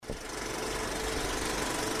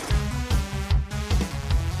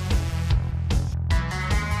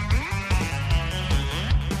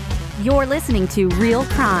You're listening to Real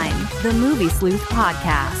Crime, the Movie Sleuth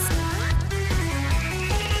podcast.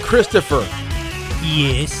 Christopher.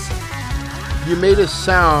 Yes. You made a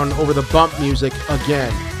sound over the bump music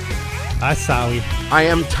again. Hi, sorry. I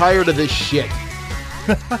am tired of this shit.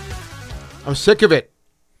 I'm sick of it.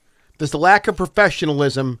 This lack of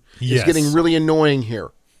professionalism is getting really annoying here.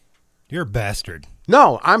 You're a bastard.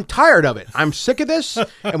 No, I'm tired of it. I'm sick of this,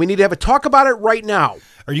 and we need to have a talk about it right now.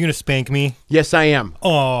 Are you going to spank me? Yes, I am.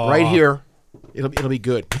 Oh, right here. It'll be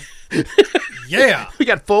good. Yeah. We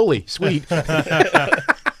got Foley. Sweet.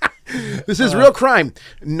 This is Real Crime,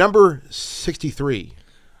 number 63.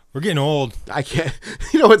 We're getting old. I can't.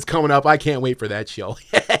 You know what's coming up? I can't wait for that show.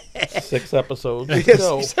 6 episodes. Yes,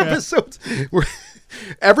 Go. 6 episodes.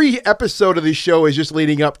 Every episode of the show is just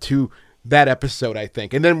leading up to that episode, I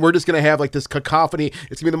think. And then we're just going to have like this cacophony. It's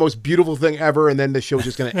going to be the most beautiful thing ever. And then the show's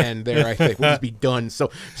just going to end there, I think. We'll just be done.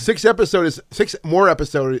 So 6 more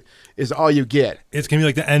episode is all you get. It's going to be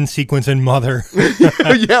like the end sequence in Mother.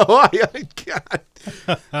 Yeah. Oh, God.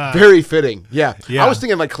 Very fitting. Yeah. Yeah. I was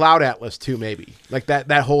thinking like Cloud Atlas too, maybe. Like that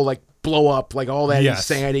whole like blow up, like all that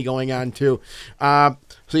Yes. insanity going on too. So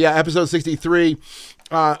yeah, episode 63.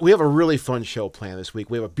 We have a really fun show planned this week.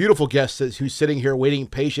 We have a beautiful guest who's sitting here waiting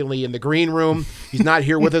patiently in the green room. He's not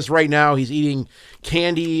here with us right now. He's eating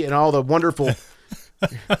candy and all the wonderful.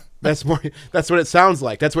 That's what it sounds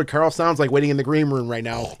like. That's what Carl sounds like waiting in the green room right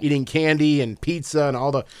now, eating candy and pizza and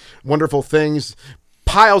all the wonderful things.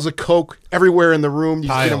 Piles of Coke everywhere in the room. You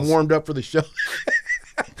just get them warmed up for the show.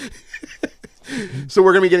 So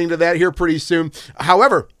we're going to be getting to that here pretty soon.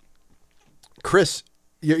 However, Chris,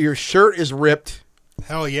 your shirt is ripped.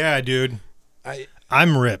 Hell yeah, dude.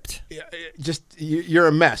 I'm ripped. You're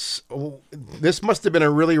a mess. This must have been a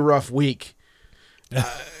really rough week.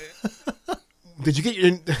 Did you get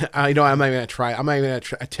your? I know I'm not even gonna try. I'm not even gonna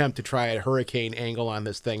attempt to try a hurricane angle on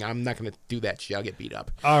this thing. I'm not gonna do that shit. I'll get beat up.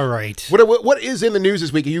 All right. What is in the news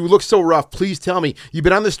this week? You look so rough. Please tell me. You've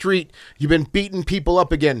been on the street. You've been beating people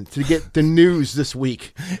up again to get the news this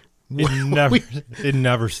week. It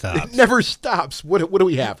never stops. It never stops. What do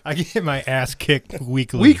we have? I get my ass kicked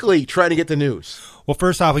weekly. Weekly, trying to get the news. Well,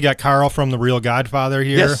 first off, we got Carl from The Real Godfather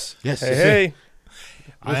here. Yes. Hey.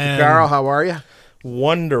 Mr. Carl, how are you?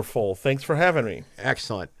 Wonderful. Thanks for having me.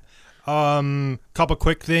 Excellent. Couple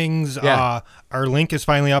quick things. Yeah. Our link is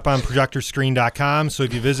finally up on projectorscreen.com. So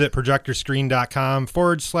if you visit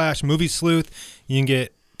projectorscreen.com/movie sleuth, you can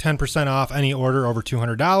get 10% off any order over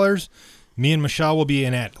 $200. Me and Michelle will be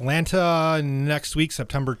in Atlanta next week,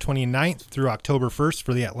 September 29th through October 1st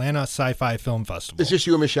for the Atlanta Sci-Fi Film Festival. It's just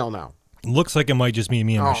you and Michelle now. Looks like it might just be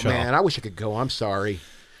me and Michelle. Oh, man, I wish I could go. I'm sorry.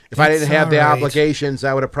 If I didn't have the all right. obligations,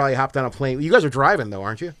 I would have probably hopped on a plane. You guys are driving, though,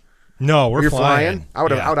 aren't you? No, we're flying. I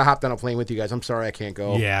would have Yeah. hopped on a plane with you guys. I'm sorry I can't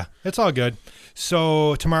go. Yeah, it's all good.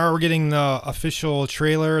 So tomorrow we're getting the official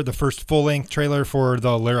trailer, the first full-length trailer for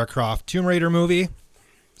the Lara Croft Tomb Raider movie.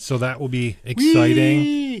 So that will be exciting.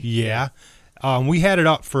 Whee! Yeah. We had it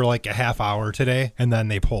up for like a half hour today, and then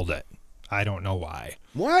they pulled it. I don't know why.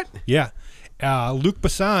 What? Yeah. Luc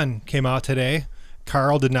Besson came out today.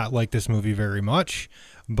 Carl did not like this movie very much,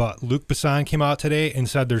 but Luc Besson came out today and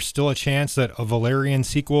said there's still a chance that a Valerian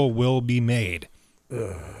sequel will be made.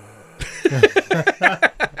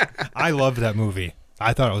 I loved that movie.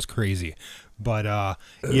 I thought it was crazy. But,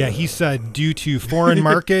 yeah, he said due to foreign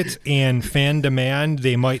markets and fan demand,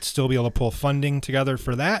 they might still be able to pull funding together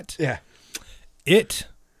for that. Yeah. It,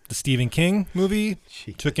 the Stephen King movie,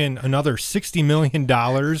 took in another $60 million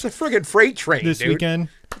It's a friggin' freight train, this dude. weekend.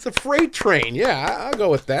 It's a freight train. Yeah, I'll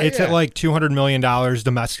go with that. It's yeah. at like $200 million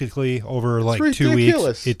domestically over like 2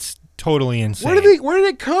 ridiculous. weeks. It's totally insane. Where did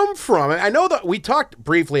it come from? I know that we talked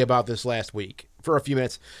briefly about this last week for a few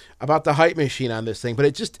minutes about the hype machine on this thing, but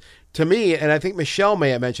it just, to me, and I think Michelle may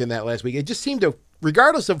have mentioned that last week, it just seemed to,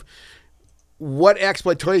 regardless of what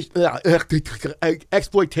exploitation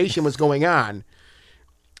was going on,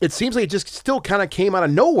 it seems like it just still kind of came out of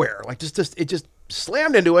nowhere. Like it just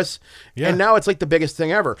slammed into us, and now it's like the biggest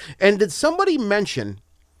thing ever. And did somebody mention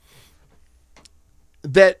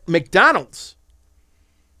that McDonald's,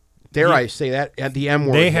 dare I say that, at the M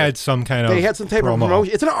word, they had some kind of type promo. of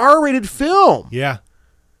promotion. It's an R-rated film. Yeah.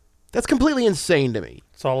 That's completely insane to me.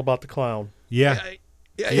 It's all about the clown. Yeah.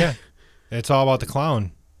 Yeah. It's all about the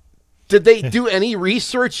clown. Did they do any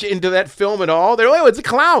research into that film at all? They're like, oh, it's a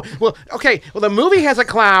clown. Well, okay. Well, the movie has a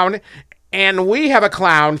clown, and we have a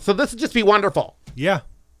clown, so this would just be wonderful. Yeah.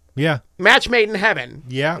 Yeah. Match made in heaven.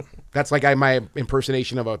 Yeah. That's like my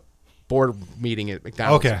impersonation of a board meeting at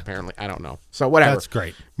McDonald's, Okay. apparently. I don't know. So whatever. That's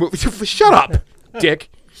great. Shut up, dick.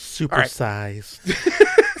 Super All right. sized.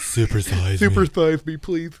 Super size Supersize me,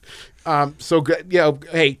 please. So good.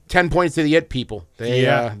 Hey, 10 points to the It people.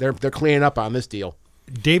 They're cleaning up on this deal.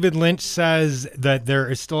 David Lynch says that there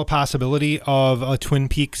is still a possibility of a Twin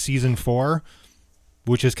Peaks season 4,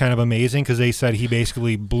 which is kind of amazing because they said he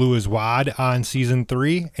basically blew his wad on season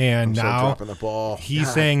 3, and So now dropping the ball. he's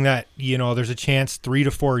God. saying that there's a chance 3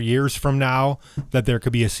 to 4 years from now that there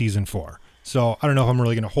could be a season 4. So I don't know if I'm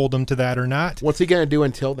really going to hold him to that or not. What's he going to do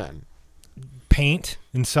until then? Paint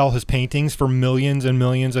and sell his paintings for millions and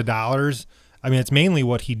millions of dollars. I mean, it's mainly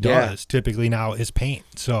what he does typically now is paint.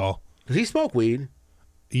 So Does he smoke weed?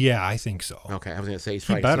 yeah, I think so. Okay, I was going to say he's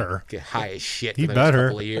He probably better. get high as shit He for the next better.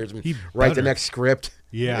 couple of years. He Write better. the next script.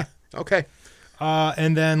 Yeah. Okay.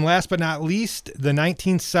 And then last but not least, the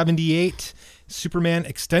 1978 Superman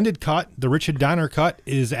extended cut, the Richard Donner cut,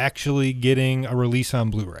 is actually getting a release on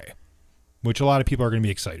Blu-ray, which a lot of people are going to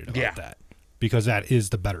be excited about that because that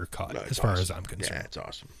is the better cut as far as I'm concerned. Yeah, it's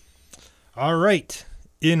awesome. All right.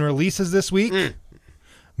 In releases this week,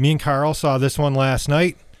 me and Carl saw this one last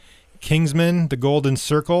night. Kingsman: The Golden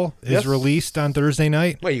Circle is Yes. released on Thursday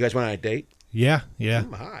night. Wait, you guys went on a date? Yeah.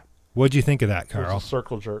 I'm hot. What'd you think of that, It was Carl? a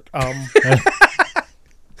circle jerk.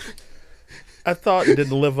 I thought it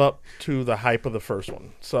didn't live up to the hype of the first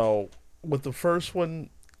one. So with the first one,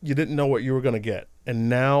 you didn't know what you were going to get, and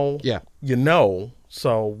now you know.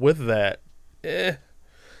 So with that,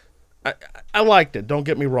 I liked it. Don't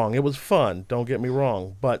get me wrong. It was fun. Don't get me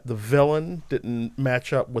wrong. But the villain didn't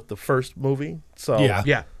match up with the first movie. So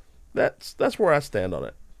Yeah. that's where I stand on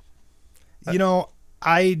it.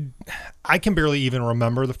 I can barely even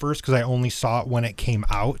remember the first because I only saw it when it came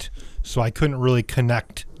out, so I couldn't really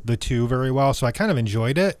connect the two very well. So I kind of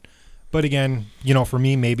enjoyed it, but again, for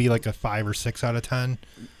me, maybe like a 5 or 6 out of 10.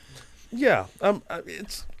 Yeah,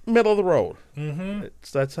 it's middle of the road. Mm-hmm.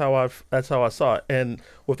 That's how I saw it. And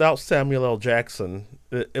without Samuel L. Jackson,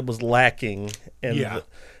 it was lacking in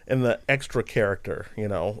the extra character.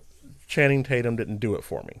 Channing Tatum didn't do it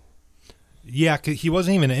for me. Yeah, 'cause he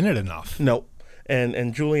wasn't even in it enough. Nope. And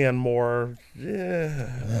Julianne Moore,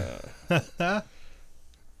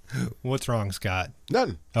 What's wrong, Scott?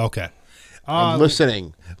 None. Okay. I'm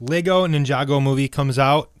listening. Lego Ninjago movie comes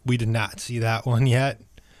out. We did not see that one yet.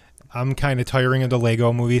 I'm kind of tiring of the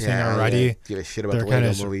Lego movie thing already. I give a shit about They're the kind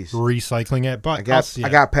Lego of movies. recycling it, but I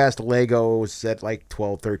got past Legos at like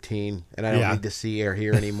 12, 13, and I don't need to see or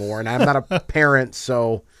hear anymore. And I'm not a parent,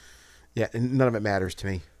 so none of it matters to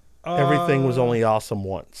me. everything was only awesome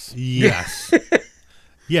once. Yes.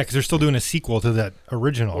 Yeah, because they're still doing a sequel to that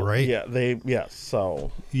original, right? Yeah,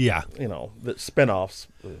 so Yeah. the spinoffs.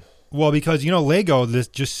 Well, because Lego this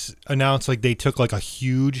just announced like they took like a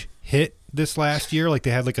huge hit this last year. Like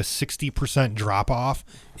they had like a 60% drop off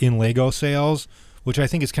in Lego sales, which I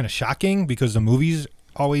think is kind of shocking because the movies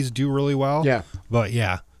always do really well. Yeah. But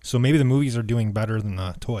yeah, so maybe the movies are doing better than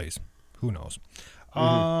the toys. Who knows?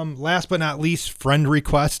 Last but not least, Friend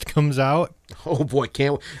Request comes out. Oh boy,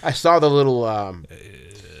 I saw the little at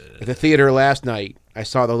the theater last night. I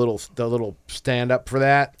saw the little stand up for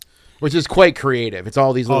that, which is quite creative. It's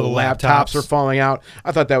all these little the laptops laptops. are falling out.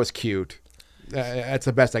 I thought that was cute. That's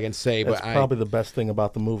the best I can say. That's But probably the best thing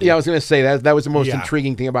about the movie. I was going to say that was the most Yeah.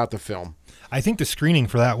 intriguing thing about the film. I think the screening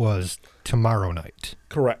for that was tomorrow night.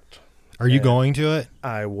 Correct. Are you going to it?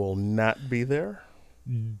 I will not be there.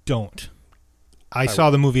 Don't. I saw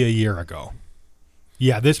the movie a year ago.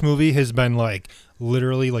 Yeah, this movie has been like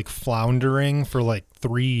literally like floundering for like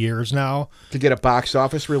 3 years now. To get a box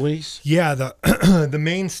office release? Yeah, the the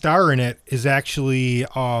main star in it is actually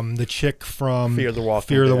the chick from Fear the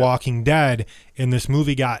the Walking Dead, and this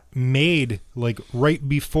movie got made like right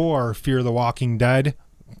before Fear the Walking Dead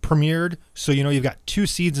premiered. So you've got 2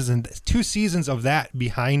 seasons of that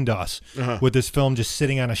behind us with this film just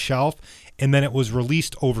sitting on a shelf, and then it was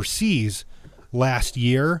released overseas last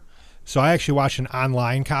year. So I actually watched an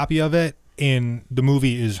online copy of it, and the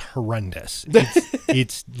movie is horrendous.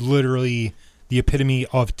 It's literally the epitome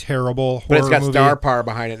of terrible horror But it's got movie. star power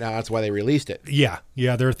behind it now. That's why they released it. Yeah,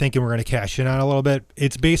 they're thinking we're going to cash in on it a little bit.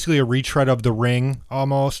 It's basically a retread of The Ring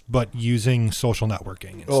almost, but using social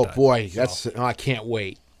networking instead. Oh boy, I can't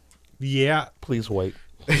wait. Yeah. Please wait.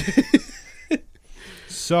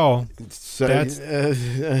 So That's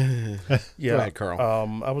Yeah. Go ahead,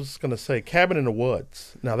 Carl. I was just going to say Cabin in the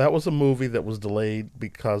Woods. Now, that was a movie that was delayed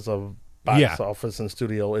because of box office and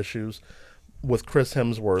studio issues with Chris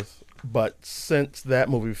Hemsworth. But since that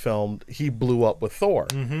movie filmed, he blew up with Thor.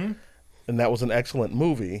 Mm-hmm. And that was an excellent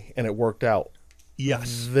movie, and it worked out.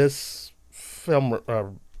 Yes. This film,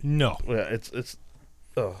 No. it's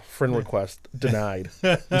friend request denied.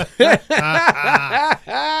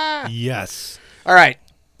 Yes. All right.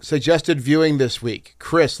 suggested viewing this week.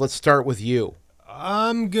 Chris, let's start with you.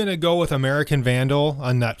 I'm going to go with American Vandal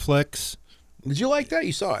on Netflix. Did you like that?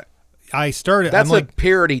 You saw it. I started. That's I'm a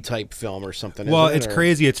parody type film or something. Well, isn't it? it's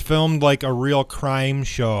crazy. It's filmed like a real crime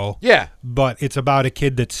show. Yeah. But it's about a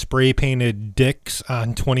kid that spray painted dicks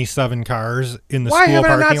on 27 cars in the Why school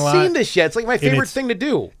haven't I parking not lot. seen this yet? It's like my favorite it's- thing to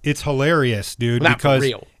do. It's hilarious, dude, Not for because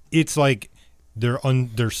real. it's like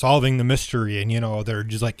they're solving the mystery, and they're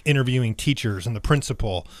just like interviewing teachers and the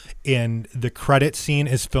principal, and the credit scene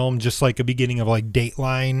is filmed just like a beginning of like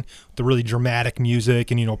Dateline, the really dramatic music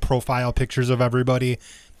and profile pictures of everybody,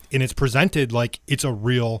 and it's presented like it's a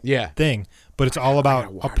real thing, but it's all about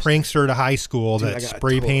a prankster at a high school that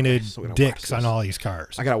spray painted dicks on all these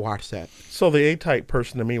cars. I gotta watch that. So the A-type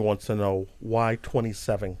person to me wants to know why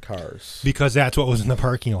 27 cars? Because that's what was in the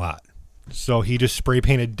parking lot. So he just spray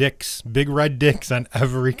painted dicks, big red dicks on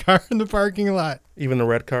every car in the parking lot. Even the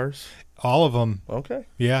red cars? All of them. Okay.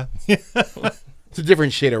 Yeah. It's a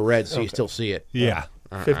different shade of red, so you still see it. Yeah.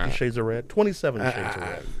 50 shades of red? 27 shades of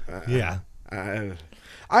red. Yeah.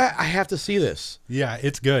 I have to see this Yeah,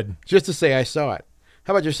 it's good. just to say I saw it.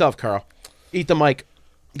 How about yourself, Carl? Eat the mic.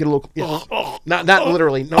 Get a little. Yes. Not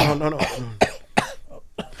literally. No.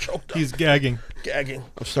 He's gagging. Gagging.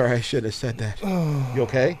 I'm sorry. I should have said that. You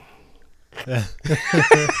okay?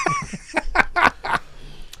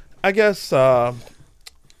 I guess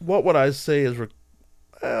what would I say is,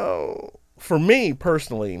 for me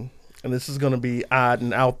personally, and this is going to be odd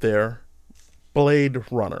and out there, Blade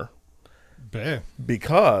Runner. Bam.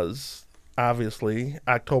 Because obviously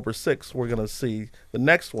October 6th we're going to see the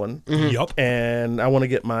next one. Yup. And I want to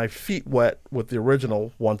get my feet wet with the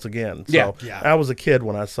original once again. So Yeah. I was a kid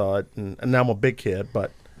when I saw it, and now I'm a big kid,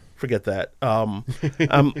 but forget that.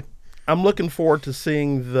 I'm looking forward to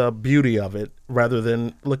seeing the beauty of it rather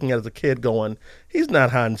than looking at it as a kid going, he's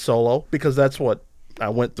not Han Solo, because that's what I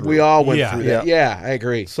went through. We all went Yeah. through that. Yeah, I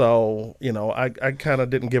agree. So, I kind of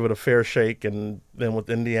didn't give it a fair shake, and then with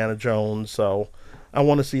Indiana Jones, so I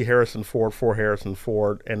want to see Harrison Ford for Harrison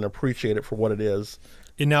Ford and appreciate it for what it is.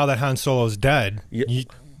 And now that Han Solo's dead, Yeah.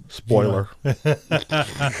 Spoiler.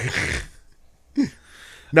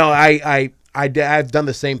 No, I've done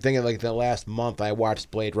the same thing in like the last month. I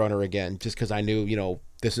watched Blade Runner again just because I knew,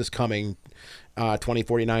 this is coming.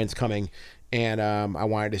 2049 is coming. And I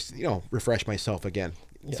wanted to, refresh myself again.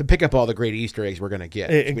 To pick up all the great Easter eggs we're going to get.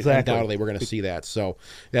 Exactly. Undoubtedly, we're going to see that. So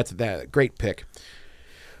that's that great pick.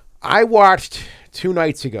 I watched 2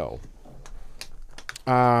 nights ago.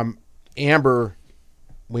 Amber,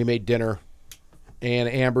 we made dinner, and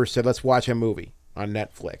Amber said, let's watch a movie on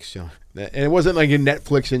Netflix. And it wasn't like a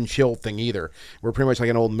Netflix and chill thing either. We're pretty much like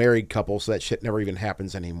an old married couple, so that shit never even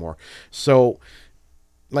happens anymore. So,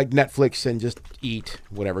 like Netflix and just eat,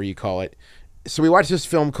 whatever you call it. So we watched this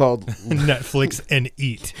film called Netflix and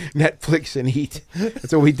eat. Netflix and eat.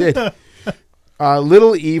 That's what we did.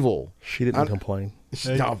 Little Evil. She didn't complain.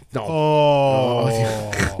 No. Oh.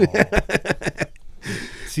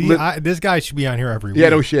 See, this guy should be on here every week. Yeah,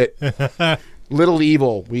 no shit. Little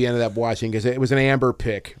Evil we ended up watching because it was an Amber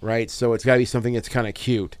pick, right? So it's got to be something that's kind of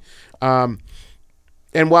cute.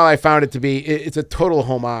 And while I found it to be, it's a total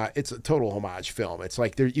homage film. It's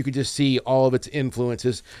like you could just see all of its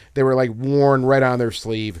influences. They were like worn right on their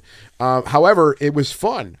sleeve. However, it was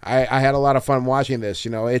fun. I had a lot of fun watching this.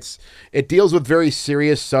 It deals with very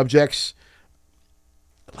serious subjects,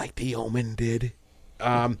 like The Omen did.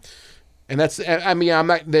 And that's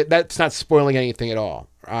not spoiling anything at all.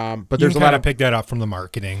 But there's a lot of pick that up from the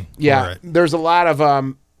marketing. yeah. For it. There's a lot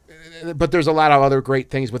of but there's a lot of other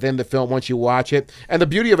great things within the film once you watch it. And the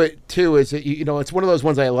beauty of it too is that it's one of those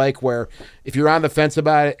ones I like where if you're on the fence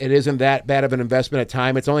about it, it isn't that bad of an investment of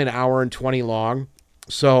time. It's only an hour and 20 long,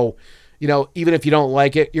 so even if you don't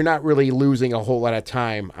like it, you're not really losing a whole lot of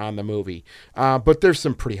time on the movie. But there's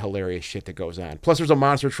some pretty hilarious shit that goes on. Plus, there's a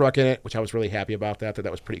monster truck in it, which I was really happy about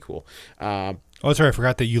that was pretty cool. Oh, sorry, I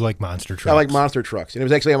forgot that you like monster trucks. I like monster trucks. And it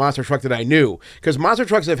was actually a monster truck that I knew. Because monster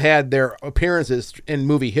trucks have had their appearances in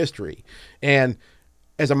movie history. And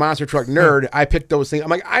as a monster truck nerd, I picked those things. I'm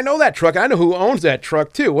like, I know that truck. I know who owns that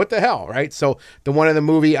truck, too. What the hell, right? So the one in the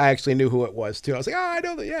movie, I actually knew who it was, too. I was like, I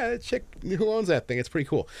know that. Yeah, that chick who owns that thing. It's pretty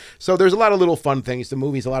cool. So there's a lot of little fun things. The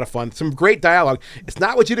movie's a lot of fun. Some great dialogue. It's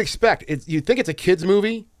not what you'd expect. You think it's a kid's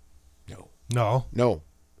movie? No.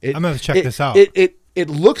 I'm going to check this out. It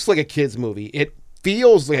looks like a kid's movie. It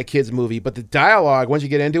feels like a kid's movie, but the dialogue, once you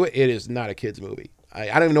get into it, it is not a kid's movie. I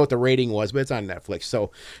don't even know what the rating was, but it's on Netflix.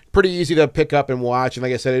 So pretty easy to pick up and watch. And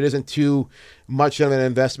like I said, it isn't too much of an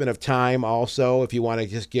investment of time also if you want to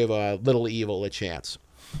just give a Little Evil a chance.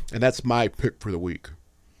 And that's my pick for the week.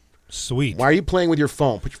 Sweet. Why are you playing with your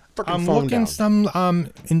phone? Put your fucking I'm phone looking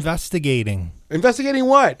down. investigating. Investigating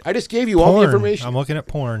what? I just gave you all the information. I'm looking at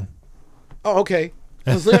porn. Oh, okay.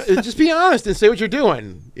 Just be honest and say what you're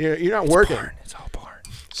doing. You're not working. Porn. It's all porn.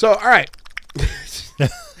 So, all right.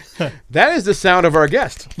 That is the sound of our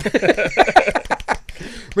guest.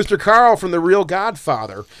 Mr. Carl from The Real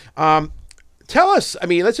Godfather. Tell us,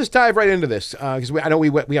 let's just dive right into this, because I know we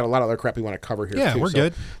got a lot of other crap we want to cover here. Yeah, too, we're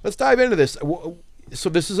good. Let's dive into this. So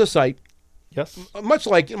this is a site, Yes. much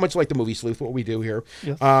like the Movie Sleuth, what we do here.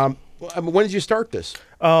 Yes. When did you start this?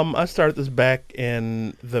 I started this back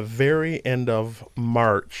in the very end of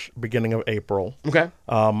March, beginning of April. Okay.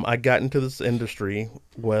 I got into this industry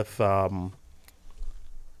with,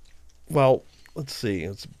 let's see.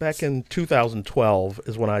 It's back in 2012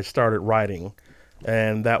 is when I started writing,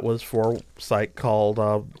 and that was for a site called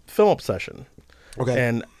Film Obsession. Okay.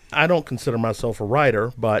 And I don't consider myself a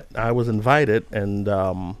writer, but I was invited, and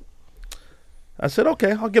I said,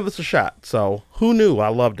 okay, I'll give this a shot. So who knew? I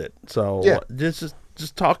loved it. So Yeah.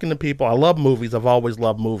 just talking to people. I love movies. I've always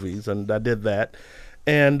loved movies, and I did that.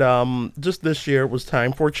 And just this year, it was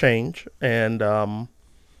time for a change. And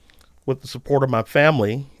with the support of my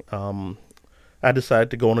family, I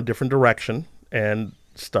decided to go in a different direction and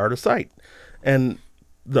start a site. And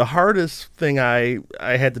the hardest thing I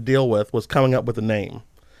had to deal with was coming up with a name.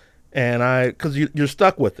 And because you're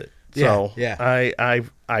stuck with it. So Yeah.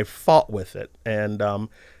 I fought with it. And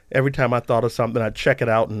every time I thought of something, I'd check it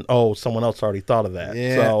out and, someone else already thought of that.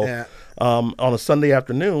 Yeah, So yeah. on a Sunday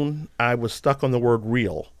afternoon, I was stuck on the word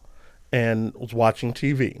real and was watching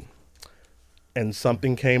TV. And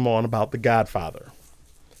something came on about The Godfather.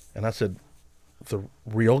 And I said, The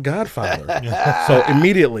Real Godfather. So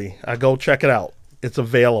immediately I go check it out. It's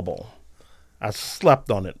available. I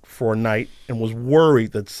slept on it for a night and was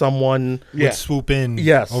worried that someone Would swoop in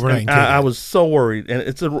Yes, overnight. and and take I it. was so worried, and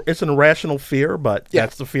it's an irrational fear, but Yeah.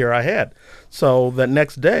 that's the fear I had. So the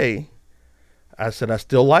next day, I said I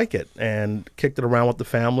still like it, and kicked it around with the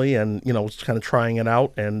family, and was kind of trying it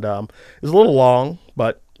out, and it was a little long,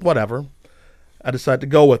 but whatever. I decided to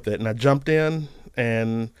go with it, and I jumped in,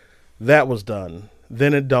 and that was done.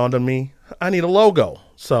 Then it dawned on me I need a logo,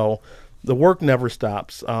 so the work never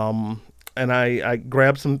stops. And I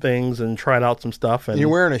grabbed some things and tried out some stuff. And You're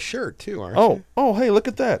wearing a shirt too, aren't you? Oh, hey, look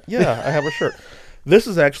at that. Yeah, I have a shirt. This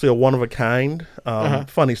is actually a one of a kind.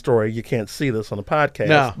 Funny story. You can't see this on the podcast.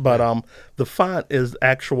 No. But the font is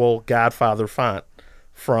actual Godfather font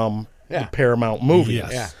from Yeah. the Paramount movies.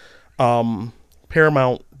 Yes. Yeah.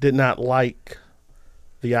 Paramount did not like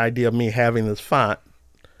the idea of me having this font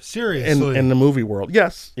Seriously. in the movie world.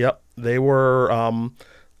 Yes. Yep. They were...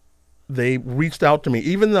 they reached out to me,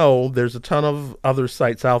 even though there's a ton of other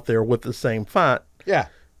sites out there with the same font. Yeah.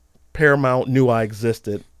 Paramount knew I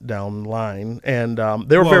existed down the line, and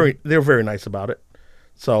they were very nice about it.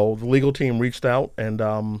 So the legal team reached out,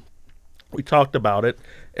 and we talked about it.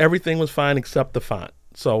 Everything was fine except the font.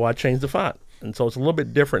 So I changed the font, and so it's a little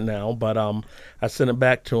bit different now. But I sent it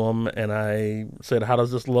back to them, and I said, "How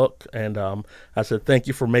does this look?" And I said, "Thank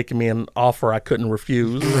you for making me an offer I couldn't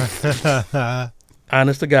refuse."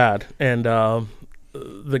 Honest to God. And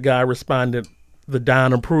the guy responded, "The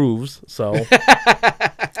Don approves." So,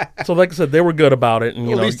 like I said, they were good about it. And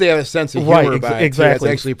At least they have a sense of humor about it. Exactly.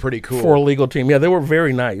 That's actually pretty cool. For a legal team. Yeah, they were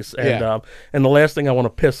very nice. And Yeah. And the last thing I want to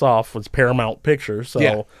piss off was Paramount Pictures. So,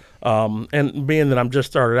 Yeah. and being that I'm just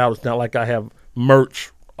started out, it's not like I have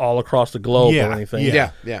merch all across the globe Yeah, or anything.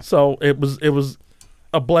 yeah. Yeah. So it was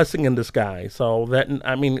a blessing in disguise. So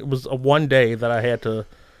it was a one day that I had to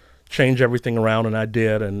change everything around, and I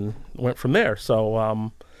did, and went from there.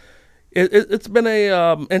 So it's been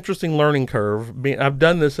a interesting learning curve. I've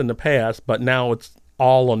done this in the past, but now it's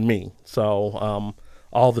all on me. So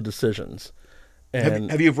all the decisions.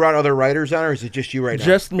 And Have you brought other writers on, or is it just you right now?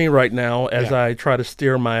 just me right now as Yeah. I try to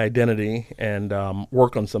steer my identity and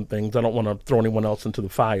work on some things. I don't want to throw anyone else into the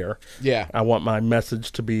fire. Yeah. I want my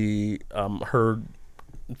message to be heard,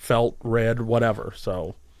 felt, read, whatever.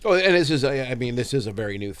 So Oh, and this is a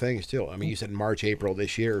very new thing still. I mean, you said March, April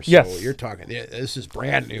this year. So Yes. you're talking, this is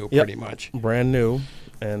brand new Yep. pretty much. brand new,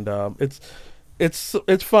 and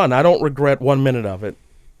it's fun. I don't regret 1 minute of it.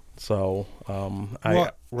 So I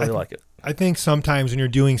Well, really like it. I think sometimes when you're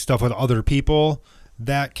doing stuff with other people,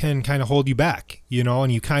 that can kind of hold you back,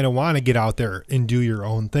 and you kind of want to get out there and do your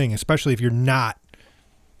own thing, especially if you're not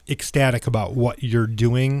ecstatic about what you're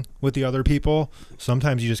doing with the other people.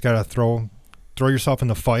 Sometimes you just got to throw yourself in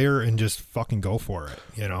the fire and just fucking go for it,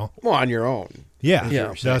 Well, on your own. Yeah,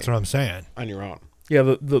 Yeah. that's what I'm saying. On your own. Yeah,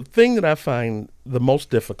 the thing that I find the most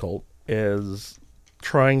difficult is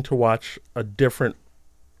trying to watch a different,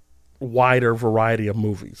 wider variety of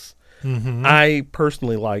movies. I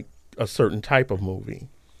personally like a certain type of movie,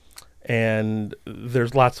 and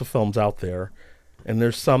there's lots of films out there, and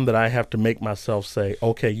there's some that I have to make myself say,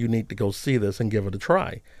 okay, you need to go see this and give it a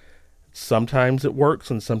try. Sometimes it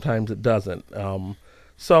works and sometimes it doesn't.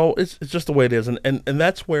 So it's just the way it is, and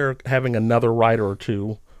that's where having another writer or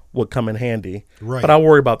two would come in handy. Right. But I'll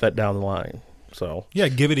worry about that down the line. So yeah,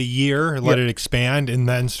 give it a year, let it expand, and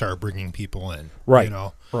then start bringing people in. Right. You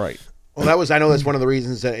know? Right. Well, I know that's one of the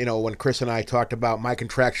reasons that, when Chris and I talked about my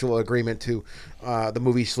contractual agreement to the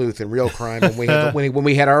movie Sleuth and Real Crime, and when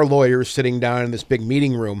we had our lawyers sitting down in this big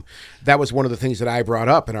meeting room, that was one of the things that I brought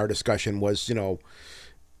up in our discussion was,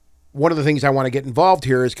 one of the things I want to get involved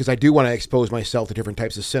here is because I do want to expose myself to different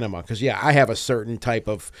types of cinema. Because, I have a certain type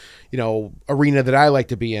of, arena that I like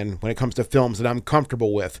to be in when it comes to films that I'm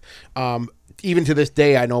comfortable with. Even to this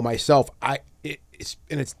day, I know myself,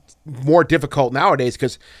 it's more difficult nowadays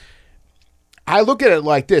because I look at it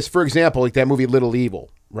like this. For example, like that movie Little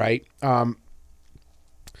Evil, right? I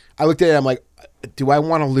looked at it, I'm like, do I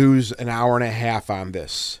want to lose an hour and a half on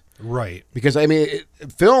this? Right. Because,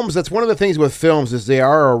 films, that's one of the things with films is they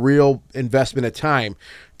are a real investment of time.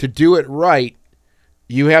 To do it right,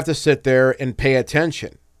 you have to sit there and pay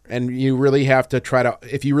attention. And you really have to try to,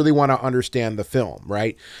 if you really want to understand the film,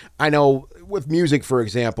 right? I know with music, for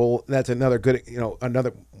example, that's another good,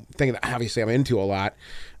 another thing that obviously I'm into a lot.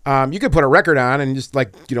 You could put a record on and just do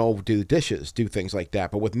the dishes, do things like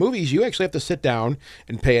that. But with movies, you actually have to sit down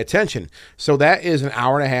and pay attention. So that is an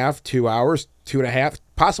hour and a half, 2 hours, 2.5,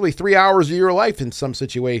 possibly 3 hours of your life in some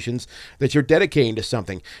situations that you're dedicating to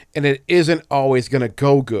something. And it isn't always going to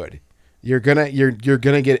go good. You're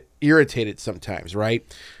gonna get irritated sometimes, right?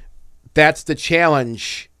 That's the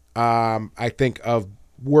challenge, I think, of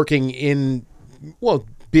working in,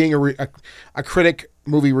 being a critic,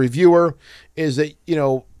 movie reviewer, is that,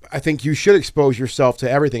 I think you should expose yourself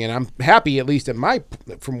to everything. And I'm happy, at least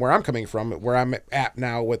from where I'm coming from, where I'm at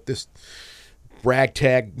now with this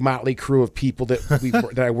ragtag motley crew of people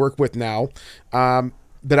that I work with now,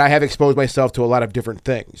 that I have exposed myself to a lot of different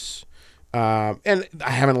things. And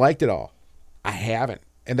I haven't liked it all. I haven't.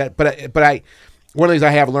 But one of the things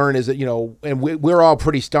I have learned is that, and we're all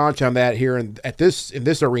pretty staunch on that here in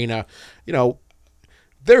this arena,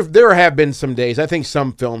 there have been some days, I think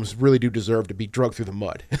some films really do deserve to be dragged through the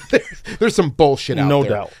mud. There's some bullshit out there. No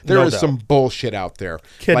doubt. There is some bullshit out there.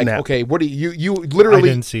 Kidnapped. Like, okay, what do you literally...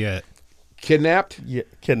 I didn't see it. Kidnapped? Yeah,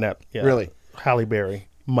 Kidnapped. Yeah. Really? Halle Berry,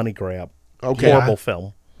 money grab. Okay. Horrible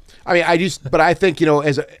film. But I think,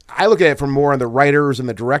 I look at it from more on the writers and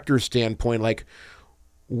the director's standpoint, like,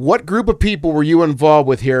 what group of people were you involved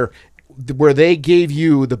with here where they gave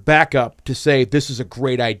you the backup to say, this is a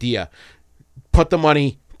great idea? Put the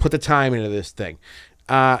money, put the time into this thing.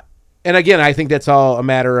 And again, I think that's all a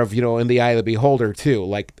matter of, in the eye of the beholder too.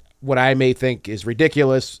 Like, what I may think is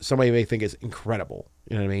ridiculous, somebody may think is incredible.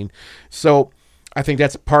 You know what I mean? So I think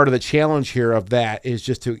that's part of the challenge here of that is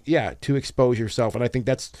just to expose yourself. And I think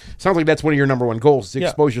sounds like that's one of your number one goals, is to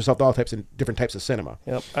expose yourself to all different types of cinema.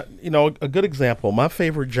 Yep. A good example, my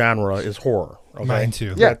favorite genre is horror. Okay? Mine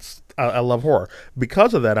too. Yeah. I love horror.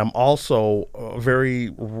 Because of that, I'm also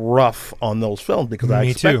very rough on those films because I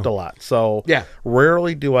expect a lot. So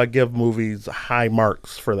rarely do I give movies high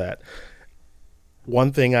marks for that.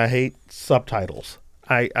 One thing I hate, subtitles.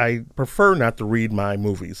 I prefer not to read my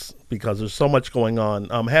movies because there's so much going on.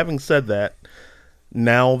 Having said that,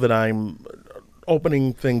 now that I'm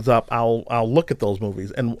opening things up, I'll look at those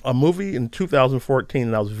movies. And a movie in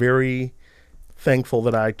 2014 that I was very thankful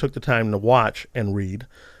that I took the time to watch and read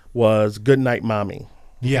was Goodnight Mommy.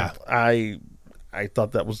 Yeah. I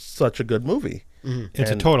thought that was such a good movie. Mm-hmm.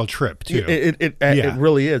 It's a total trip too. It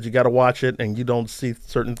really is. You got to watch it, and you don't see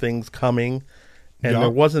certain things coming. And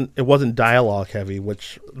it wasn't dialogue heavy,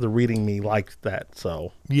 which the reading me liked that.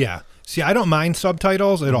 So yeah. See, I don't mind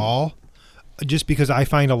subtitles at all, just because I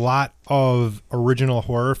find a lot of original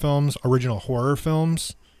horror films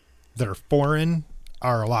that are foreign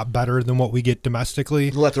are a lot better than what we get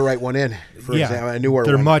domestically. Let the right one in. For example, a newer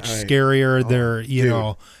they're one. much scarier. They're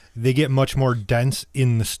they get much more dense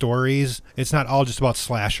in the stories. It's not all just about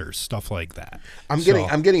slashers, stuff like that. I'm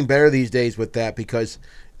getting better these days with that because.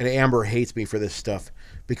 And Amber hates me for this stuff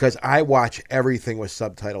because I watch everything with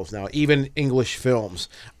subtitles now, even English films.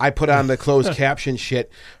 I put on the closed caption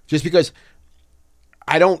shit just because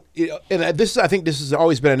I don't. And I think this has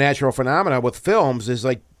always been a natural phenomenon with films. Is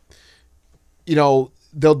like, they'll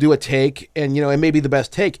do a take, and it may be the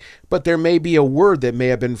best take, but there may be a word that may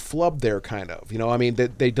have been flubbed there, kind of.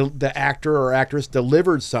 That the actor or actress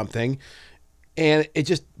delivered something, and it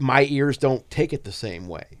just my ears don't take it the same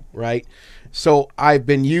way, right? So I've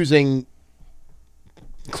been using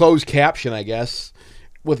closed caption, I guess,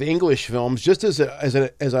 with English films, just as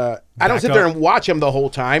a I don't sit there and watch them the whole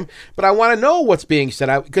time, but I want to know what's being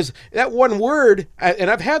said, because that one word, and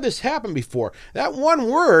I've had this happen before, that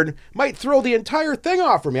one word might throw the entire thing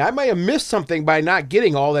off for me. I might have missed something by not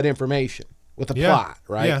getting all that information with the plot,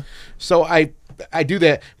 right? Yeah. So I do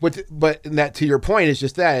that, but that, to your point, is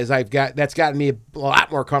just that's gotten me a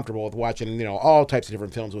lot more comfortable with watching all types of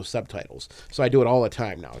different films with subtitles. So I do it all the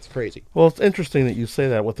time now. It's crazy. Well, it's interesting that you say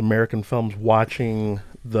that with American films, watching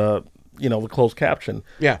the closed caption.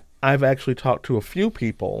 Yeah, I've actually talked to a few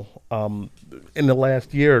people in the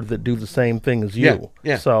last year that do the same thing as you.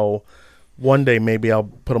 Yeah. So one day maybe I'll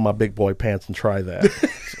put on my big boy pants and try that.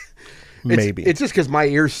 Maybe it's just because my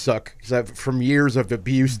ears suck from years of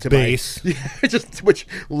abuse to bass. Which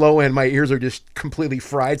low end, my ears are just completely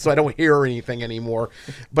fried, so I don't hear anything anymore.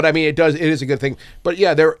 But I mean, it is a good thing. But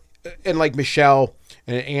yeah, and like Michelle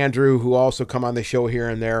and Andrew, who also come on the show here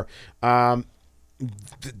and there,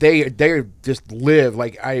 they just live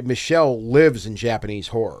Michelle lives in Japanese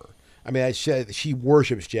horror. I mean, she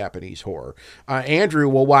worships Japanese horror. Andrew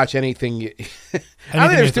will watch anything. I don't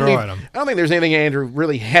think there's anything Andrew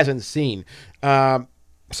really hasn't seen. So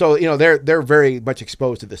they're very much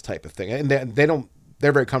exposed to this type of thing, and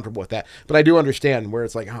they're very comfortable with that. But I do understand where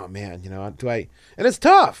it's like, oh man, and it's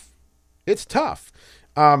tough. It's tough.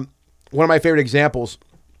 One of my favorite examples.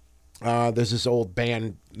 There's this old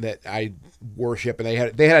band that I worship, and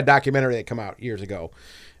they had a documentary that came out years ago,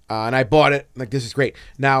 and I bought it. Like, this is great.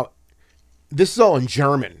 Now, this is all in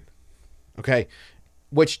German, okay?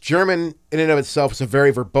 Which German, in and of itself, is a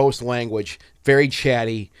very verbose language, very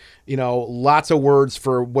chatty. Lots of words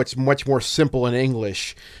for what's much more simple in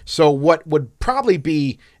English. So what would probably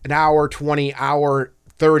be an hour 20, hour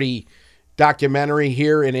 30 documentary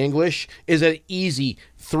here in English is an easy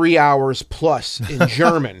 3 hours plus in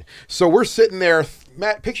German. So we're sitting there,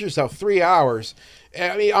 Matt, picture yourself, 3 hours.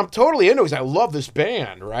 I mean, I'm totally into it because I love this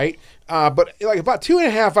band, right? But like about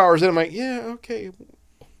 2.5 hours in, I'm like, yeah, okay.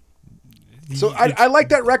 So I like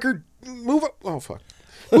that record. Move on. Oh, fuck.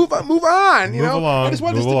 Move on. Move on. Along, I just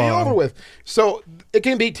want this to be over with. So it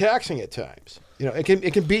can be taxing at times.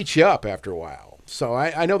 It can beat you up after a while. So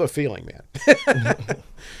I know the feeling, man.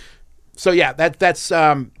 So yeah, that's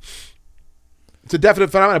it's a definite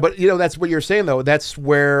phenomenon. But that's what you're saying, though. That's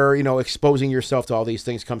where exposing yourself to all these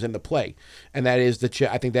things comes into play, and that is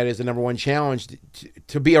I think that is the number one challenge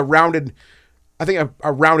to be a rounded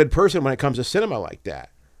person when it comes to cinema like that.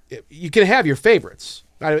 You can have your favorites,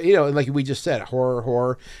 like we just said,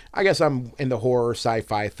 horror. I guess I'm in the horror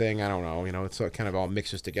sci-fi thing. I don't know. It's kind of all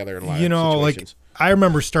mixes together in a lot of situations. I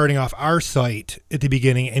remember starting off our site at the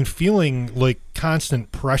beginning and feeling like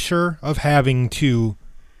constant pressure of having to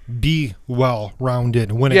be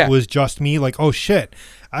well-rounded when it was just me. Like, oh shit,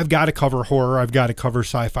 I've got to cover horror, I've got to cover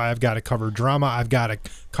sci-fi, I've got to cover drama, I've got to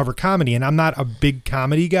cover comedy, and I'm not a big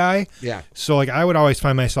comedy guy. Yeah. So I would always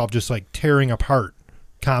find myself just tearing apart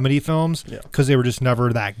comedy films because they were just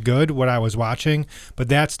never that good what I was watching. But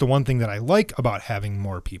that's the one thing that I like about having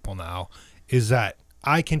more people now, is that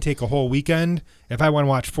I can take a whole weekend. If I want to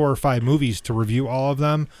watch 4 or 5 movies to review all of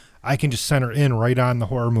them, I can just center in right on the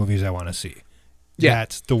horror movies I want to see. Yeah.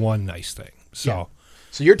 That's the one nice thing. So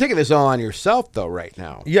you're taking this all on yourself, though, right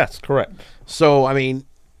now. Yes, correct. So, I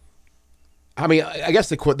guess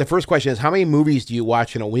the first question is, how many movies do you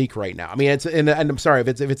watch in a week right now? I mean, and I'm sorry if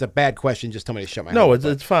it's a bad question. Just tell me to shut my mouth.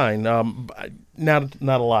 No, it's fine. Not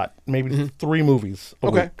a lot. Maybe 3 movies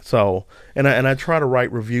a week. So, and I try to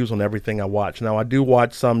write reviews on everything I watch. Now, I do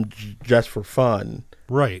watch some just for fun.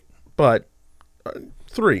 Right. But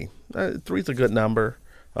 3. 3's a good number.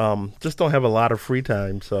 Just don't have a lot of free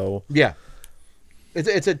time. So yeah,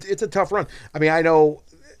 it's a tough run. I mean, I know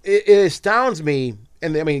it astounds me.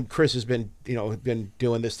 And I mean, Chris has been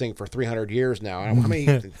doing this thing for 300 years now. How many?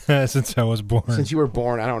 Since I was born. Since you were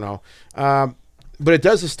born, I don't know. But it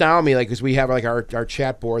does astound me, because we have our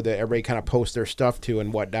chat board that everybody kind of posts their stuff to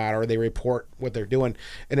and whatnot, or they report what they're doing,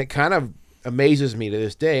 and it kind of amazes me to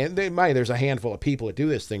this day. And there's a handful of people that do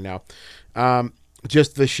this thing now.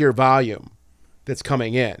 Just the sheer volume that's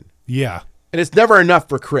coming in. Yeah. And it's never enough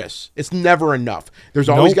for Chris. It's never enough. There's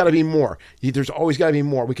always got to be more. There's always got to be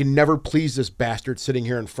more. We can never please this bastard sitting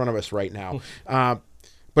here in front of us right now.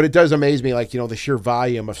 But it does amaze me, the sheer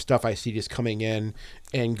volume of stuff I see just coming in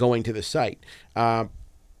and going to the site. And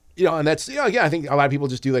that's, I think a lot of people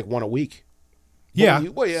just do one a week. Yeah.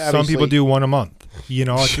 Some people do one a month.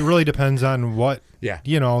 It really depends on what,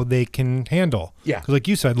 they can handle. Yeah. 'Cause like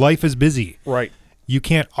you said, life is busy. Right. You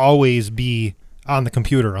can't always be on the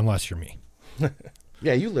computer unless you're me.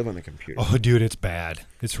 Yeah, you live on the computer. Oh, dude, it's bad.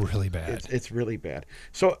 It's really bad. It's really bad.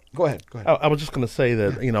 So go ahead. I was just going to say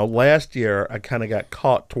that, last year I kind of got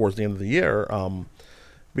caught towards the end of the year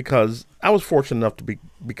because I was fortunate enough to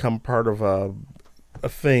become part of a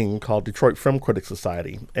thing called Detroit Film Critics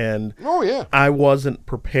Society. And I wasn't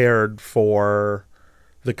prepared for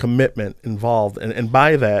the commitment involved. And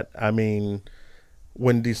by that, I mean,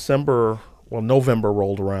 when November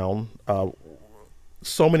rolled around,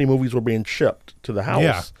 so many movies were being shipped to the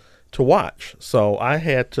house to watch. So I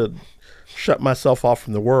had to shut myself off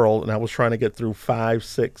from the world, and I was trying to get through 5,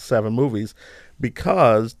 6, 7 movies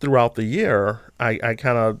because throughout the year, I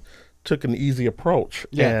kind of took an easy approach.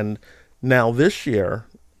 Yeah. And now this year,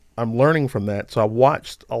 I'm learning from that. So I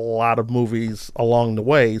watched a lot of movies along the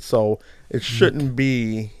way, so it shouldn't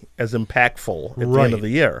be as impactful at the end of the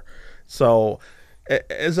year. So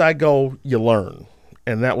as I go, you learn.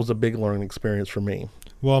 And that was a big learning experience for me.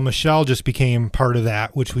 Well, Michelle just became part of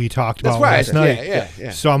that, which we talked about last night. Yeah.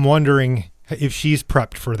 So I'm wondering if she's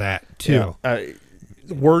prepped for that, too. Yeah.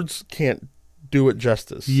 Words can't do it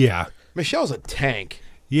justice. Yeah. Michelle's a tank.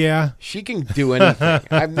 Yeah. She can do anything.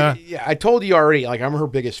 I told you already, like, I'm her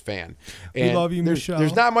biggest fan. And we love you, Michelle.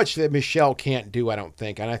 There's not much that Michelle can't do, I don't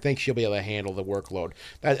think. And I think she'll be able to handle the workload.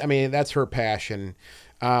 That's her passion.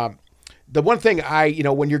 The one thing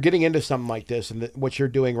when you're getting into something like this and what you're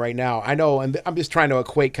doing right now, I know, and I'm just trying to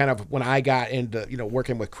equate kind of when I got into,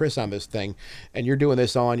 working with Chris on this thing, and you're doing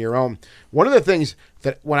this all on your own. One of the things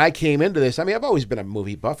that when I came into this, I've always been a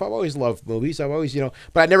movie buff. I've always loved movies. I've always,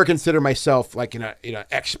 but I never considered myself like,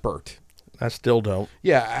 expert. I still don't.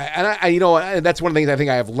 Yeah. And that's one of the things I think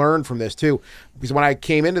I have learned from this too, because when I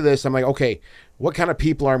came into this, I'm like, okay, what kind of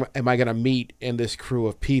people am I going to meet in this crew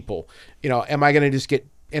of people? Am I going to just get,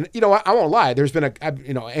 and I won't lie. There's been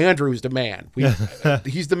Andrew's the man.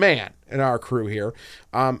 He's the man in our crew here,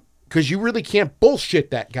 because you really can't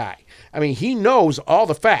bullshit that guy. I mean, he knows all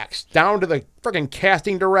the facts down to the freaking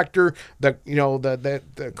casting director,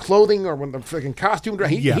 the clothing or when the freaking costume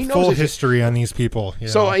director. He knows full history on these people.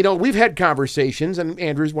 So we've had conversations, and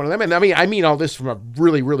Andrew's one of them. And I mean all this from a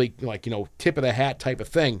really, really tip of the hat type of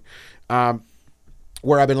thing.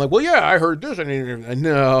 Where I've been like, well, yeah, I heard this. And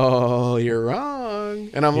no, you're wrong.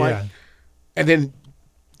 And I'm like, and then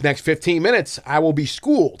next 15 minutes, I will be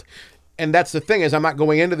schooled. And that's the thing is I'm not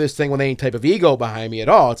going into this thing with any type of ego behind me at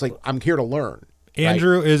all. It's like, I'm here to learn.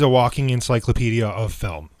 Andrew is a walking encyclopedia of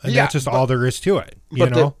film. And that's just all there is to it.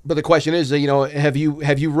 But the question is, have you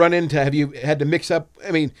had to mix up?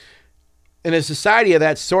 I mean, in a society of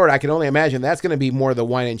that sort, I can only imagine that's going to be more the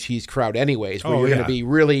wine and cheese crowd anyways, where you're going to be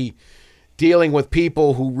really dealing with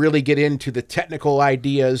people who really get into the technical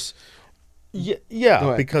ideas.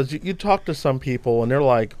 Yeah, because you talk to some people and they're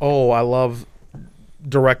like, oh, I love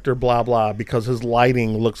director blah blah because his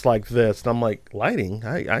lighting looks like this. And I'm like, lighting?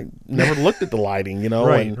 I never looked at the lighting,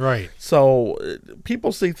 Right. So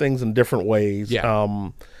people see things in different ways. Yeah.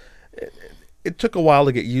 It took a while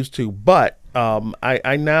to get used to, but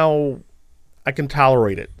I now I can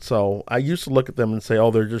tolerate it. So I used to look at them and say,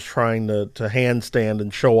 oh, they're just trying to handstand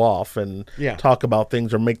and show off and talk about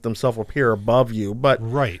things or make themselves appear above you. But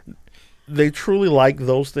they truly like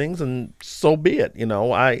those things, and so be it.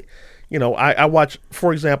 I watched,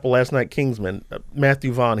 for example, last night, Kingsman,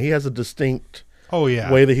 Matthew Vaughn. He has a distinct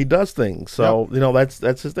way that he does things. So,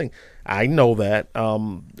 that's his thing. I know that. A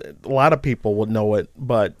lot of people would know it,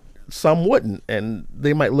 but some wouldn't. And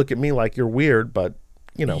they might look at me like you're weird, but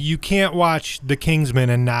you can't watch The Kingsman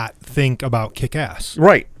and not think about Kick-Ass.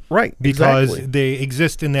 Right. Because exactly. they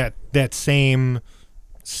exist in that same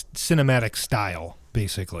cinematic style,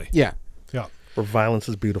 basically. Yeah. Where violence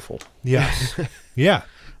is beautiful. Yes. Yeah.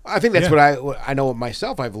 I think that's what I know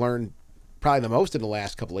myself. I've learned probably the most in the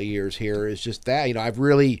last couple of years here is just that, I've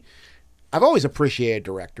always appreciated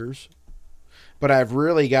directors, but I've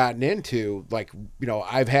really gotten into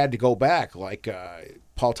I've had to go back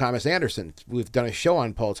Paul Thomas Anderson. We've done a show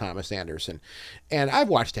on Paul Thomas Anderson, and I've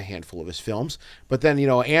watched a handful of his films. But then,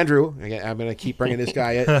 Andrew, again, I'm going to keep bringing this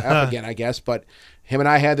guy up again, I guess. But him and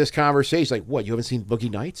I had this conversation. Like, what? You haven't seen Boogie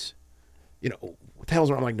Nights? What the hell's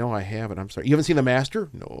wrong? I'm like, no, I haven't. I'm sorry. You haven't seen The Master?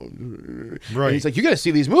 No. Right. And he's like, you got to see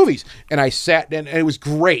these movies. And I sat and it was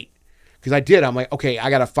great because I did. I'm like, okay, I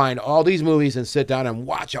got to find all these movies and sit down and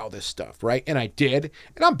watch all this stuff, right? And I did,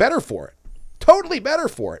 and I'm better for it. Totally better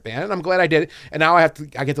for it, man. And I'm glad I did it. And now I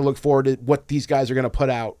get to look forward to what these guys are going to put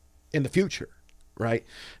out in the future, right?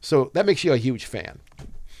 So that makes you a huge fan.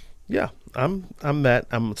 Yeah, I'm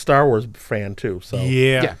a Star Wars fan too. So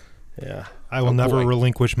yeah. I will never boy.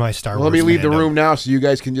 relinquish my Star Wars. Let me leave the fandom. room now so you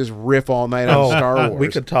guys can just riff all night on Star Wars.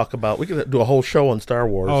 We could do a whole show on Star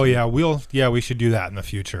Wars. Oh yeah, we should do that in the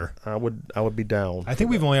future. I would be down. I think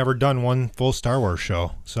we've only ever done one full Star Wars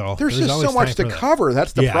show, so There's just always so much time to for that. cover.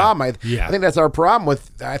 That's the Yeah. problem. I Yeah. think that's our problem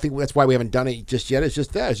with. I think that's why we haven't done it just yet. It's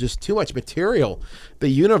just that it's just too much material. The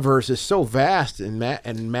universe is so vast and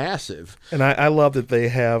massive. And I love that they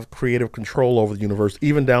have creative control over the universe,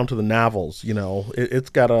 even down to the novels. You know, it's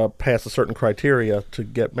got to pass a certain criteria to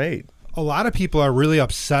get made. A lot of people are really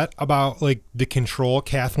upset about like the control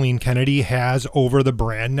Kathleen Kennedy has over the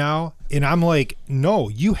brand now. And I'm like, no,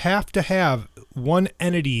 you have to have one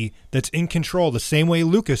entity that's in control the same way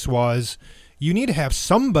Lucas was. You need to have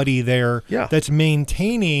somebody there that's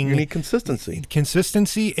maintaining You need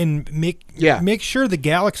consistency and make sure the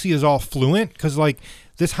galaxy is all fluent. Because like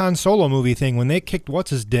this Han Solo movie thing, when they kicked what's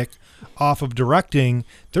his dick off of directing,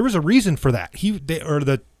 there was a reason for that.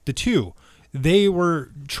 The two, they were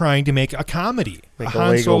trying to make a comedy, a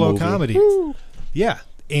Han Solo comedy. Woo. Yeah,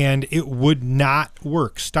 and it would not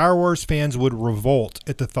work. Star Wars fans would revolt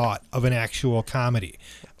at the thought of an actual comedy.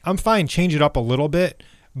 I'm fine, change it up a little bit,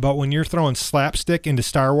 but when you're throwing slapstick into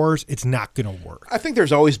Star Wars, it's not going to work. I think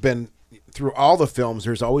there's always been, through all the films,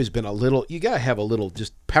 there's always been a little. You got to have a little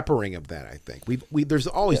just peppering of that. I think there's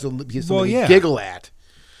always something to giggle at,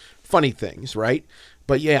 funny things, right?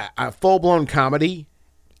 But yeah, a full blown comedy.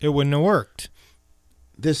 It wouldn't have worked.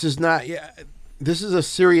 This is not. Yeah, this is a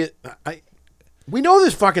serious. We know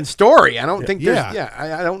this fucking story. I don't think there's. Yeah,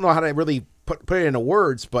 I don't know how to really put it into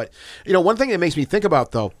words. But one thing that makes me think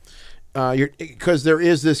about though, because there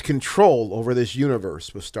is this control over this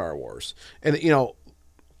universe with Star Wars, and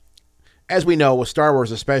as we know with Star Wars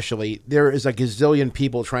especially, there is a gazillion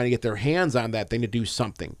people trying to get their hands on that thing to do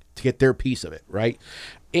something to get their piece of it. Right?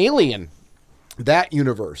 Alien, that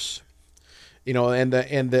universe. And the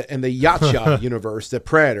Yacha universe, the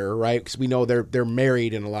Predator, right? Because we know they're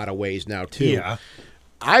married in a lot of ways now too. Yeah,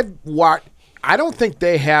 I don't think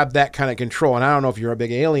they have that kind of control, and I don't know if you're a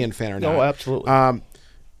big Alien fan or not. No, absolutely.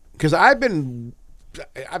 Because I'm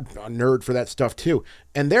a nerd for that stuff too,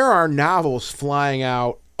 and there are novels flying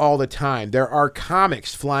out all the time. There are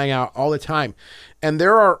comics flying out all the time, and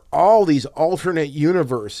there are all these alternate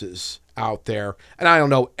universes out there, and I don't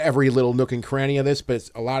know every little nook and cranny of this, but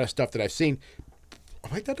it's a lot of stuff that I've seen.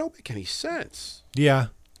 I'm like, that don't make any sense. Yeah.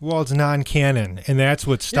 Well, it's non-canon, and that's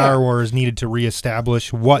what Star Wars needed to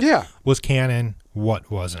reestablish. What was canon,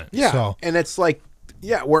 what wasn't. Yeah, so. And it's like,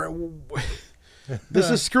 this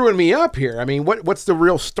is screwing me up here. I mean, what's the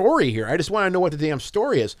real story here? I just want to know what the damn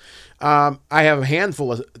story is. I have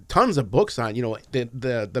a tons of books on,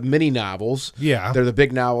 the mini novels. Yeah. They're the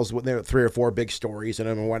big novels with 3 or 4 big stories in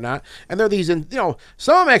them and whatnot. And they're these, some of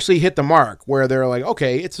them actually hit the mark where they're like,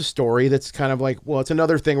 okay, it's a story that's kind of like, well, it's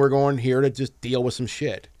another thing we're going here to just deal with some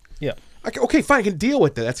shit. Yeah. Okay, fine, I can deal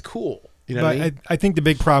with that. That's cool. You know what I mean? I think the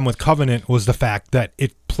big problem with Covenant was the fact that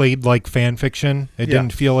it played like fan fiction. It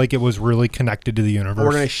didn't feel like it was really connected to the universe.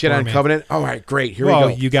 We're going to shit on Covenant? All right, great. Here we go.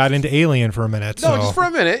 Well, you got into Alien for a minute. No, just for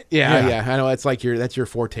a minute. Yeah. I know. It's like that's your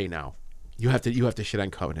forte now. You have to shit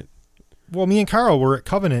on Covenant. Well, me and Carl were at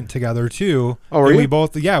Covenant together too. Oh, were you? We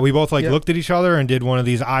both looked at each other and did one of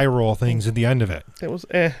these eye roll things at the end of it. It was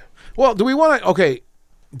Well, do we want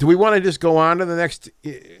to just go on to the next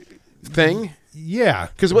thing? Yeah,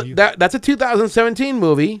 because that's a 2017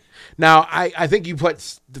 movie. Now, I think you put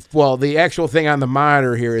the actual thing on the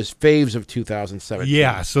monitor here is faves of 2017.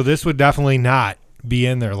 Yeah, so this would definitely not be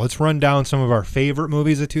in there. Let's run down some of our favorite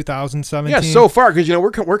movies of 2017. Yeah, so far because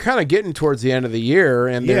we're kind of getting towards the end of the year,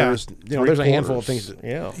 and there's a handful of things.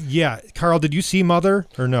 Yeah. Carl, did you see Mother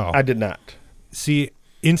or no? I did not. See,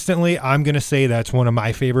 instantly, I'm gonna say that's one of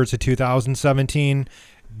my favorites of 2017.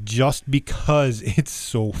 Just because it's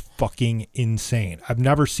so fucking insane. I've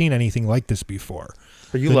never seen anything like this before.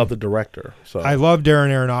 But you love the director. So I love Darren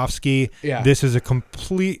Aronofsky. Yeah. This is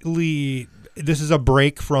a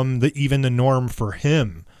break from the norm for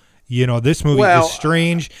him. This movie is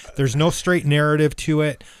strange. There's no straight narrative to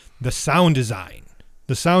it. The sound design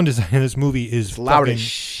of this movie is loud as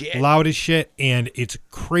shit. Loud as shit, and it's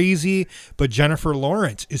crazy. But Jennifer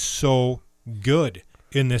Lawrence is so good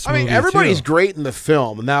in this movie. I mean, everybody's great in the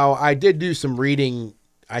film. Now, I did do some reading.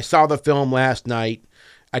 I saw the film last night.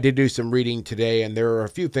 I did do some reading today, and there are a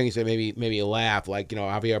few things that made me laugh. Like,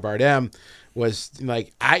 Javier Bardem was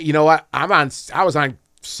like, I was on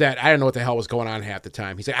set. I didn't know what the hell was going on half the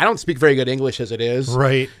time. He's like, I don't speak very good English as it is.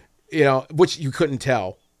 Right. Which you couldn't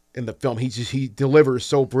tell in the film. He delivers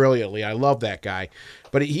so brilliantly. I love that guy.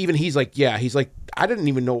 But he's like, I didn't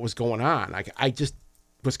even know what was going on.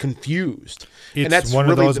 was confused. It's and that's one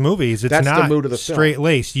really of those movies. It's that's not the mood of the straight film.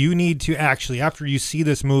 laced. You need to actually, after you see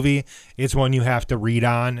this movie, it's one you have to read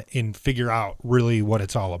on and figure out really what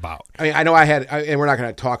it's all about. I mean, I know and we're not going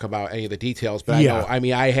to talk about any of the details, but Yeah.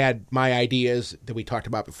 I had my ideas that we talked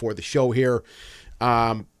about before the show here.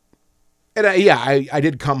 And I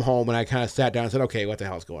did come home and I kind of sat down and said, okay, what the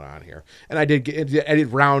hell's going on here? And I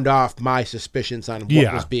did round off my suspicions on what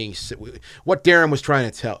what Darren was trying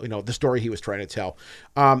to tell, the story he was trying to tell.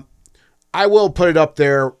 I will put it up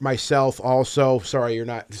there myself also. Sorry,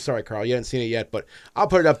 Carl, you haven't seen it yet, but I'll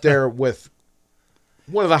put it up there with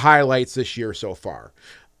one of the highlights this year so far.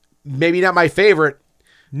 Maybe not my favorite.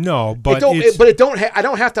 No, but I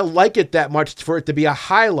don't have to like it that much for it to be a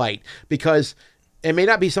highlight, because it may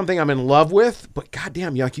not be something I'm in love with, but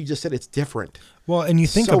goddamn, like you just said, it's different. Well, and you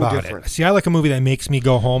think So about different. it. See, I like a movie that makes me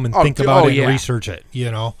go home and think about it and research it,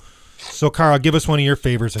 So, Carl, give us one of your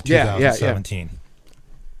favorites of 2017.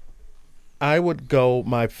 I would go,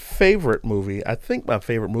 my favorite movie, I think my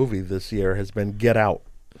favorite movie this year has been Get Out.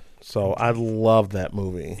 So I love that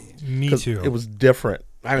movie. Me too. It was different.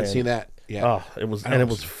 I haven't seen that yet. Oh, it was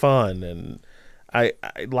fun, and I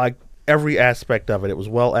liked every aspect of it. It was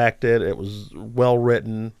well acted. It was well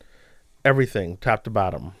written. Everything, top to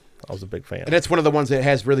bottom. I was a big fan. And it's one of the ones that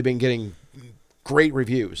has really been getting great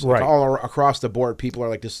reviews. Right. Like all across the board, people are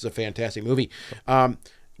like, this is a fantastic movie.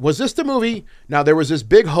 Was this the movie? Now, there was this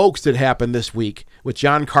big hoax that happened this week with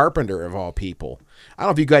John Carpenter, of all people. I don't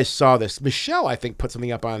know if you guys saw this. Michelle, I think, put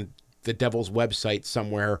something up on the Devil's website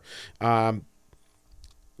somewhere,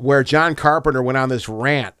 where John Carpenter went on this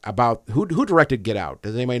rant about who directed Get Out.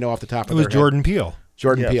 Does anybody know off the top of their head? It was Jordan Peele.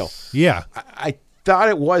 Jordan Peele. Yeah. I thought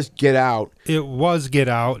it was Get Out. It was Get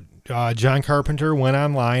Out. John Carpenter went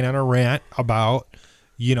online on a rant about,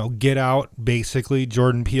 Get Out. Basically,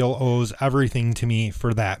 Jordan Peele owes everything to me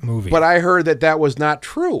for that movie. But I heard that was not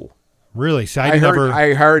true. Really? So I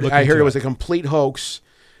heard it was a complete hoax.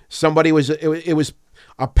 Somebody was it was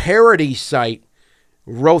a parody site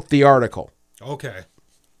wrote the article. Okay.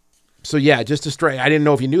 So yeah, just to straight, I didn't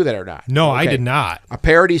know if you knew that or not. No, Okay. I did not. A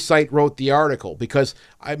parody site wrote the article because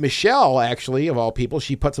Michelle, actually, of all people,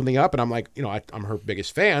 she put something up, and I'm like, I'm her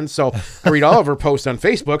biggest fan, so I read all of her posts on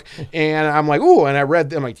Facebook, and I'm like, ooh, and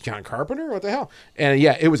I'm like, John Carpenter, what the hell? And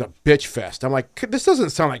yeah, it was a bitch fest. I'm like, this doesn't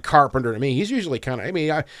sound like Carpenter to me. He's usually kind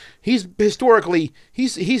of, he's historically,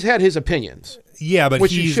 he's had his opinions. Yeah, but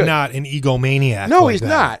Which he's not an egomaniac. No, like he's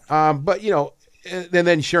that. not. But and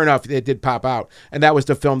then sure enough, it did pop out, and that was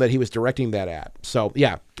the film that he was directing that at. So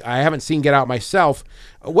yeah, I haven't seen Get Out myself.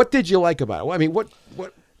 What did you like about it? I mean, what?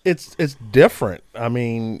 It's different. I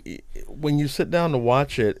mean, when you sit down to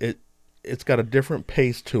watch it, it's got a different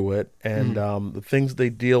pace to it, and the things they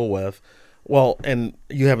deal with. Well, and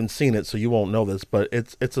you haven't seen it, so you won't know this, but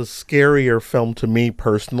it's a scarier film to me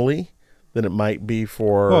personally than it might be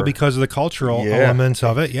for. Well, because of the cultural elements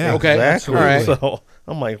of it. Yeah. Okay. Exactly. All right. So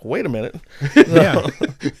I'm like, wait a minute. Yeah.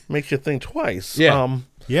 Makes you think twice. Yeah.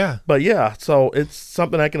 Yeah. But yeah, so it's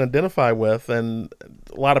something I can identify with, and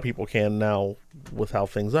a lot of people can now with how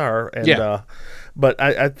things are. And but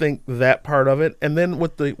I think that part of it, and then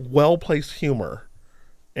with the well-placed humor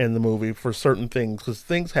in the movie for certain things, because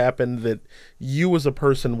things happen that you as a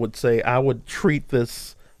person would say, I would treat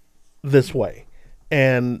this way.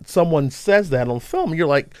 And someone says that on film, you're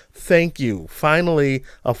like, thank you. Finally,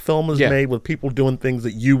 a film is made with people doing things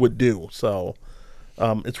that you would do. So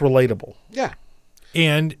it's relatable. Yeah.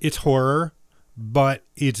 And it's horror, but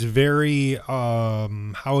it's very, how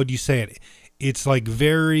would you say it? It's like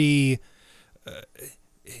very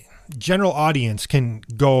general audience can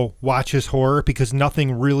go watch his horror because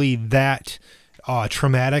nothing really that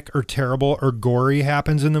traumatic or terrible or gory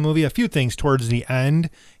happens in the movie. A few things towards the end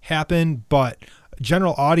happen, but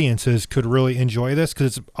general audiences could really enjoy this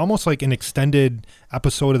because it's almost like an extended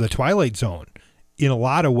episode of The Twilight Zone in a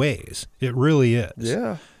lot of ways. It really is.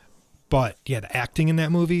 Yeah. But yeah, the acting in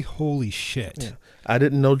that movie, holy shit. Yeah. I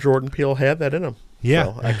didn't know Jordan Peele had that in him. Yeah.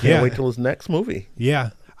 So I can't wait till his next movie.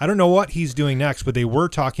 Yeah. I don't know what he's doing next, but they were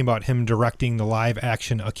talking about him directing the live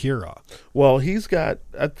action Akira. Well, he's got,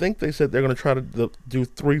 I think they said they're going to try to do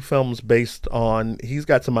 3 films based on, he's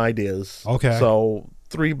got some ideas. Okay. So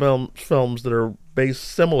 3 films that are based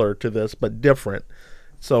similar to this, but different.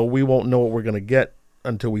 So we won't know what we're going to get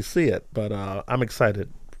until we see it. But I'm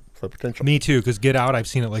excited for the potential. Me too, because Get Out, I've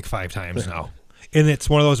seen it like 5 times now. And it's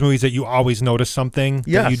one of those movies that you always notice something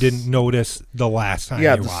that you didn't notice the last time you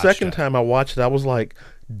watched it. Yeah, the second time I watched it, I was like,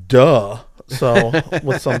 duh. So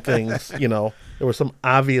with some things, there were some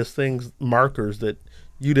obvious things, markers that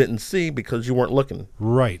you didn't see because you weren't looking.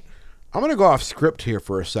 Right. I'm going to go off script here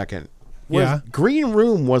for a second. Green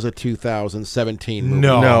Room was a 2017 movie.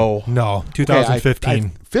 No.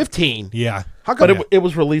 2015. 15? Yeah. How come? But it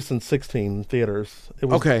was released in 16 theaters. It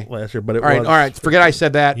was last year, but it was. All right. Forget I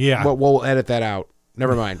said that. Yeah. We'll edit that out.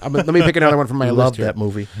 Never mind. Let me pick another one from my I list love here. that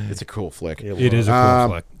movie. It's a cool flick. It is a cool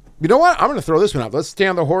flick. You know what? I'm going to throw this one out. Let's stay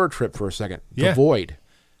on the horror trip for a second. Yeah. The Void.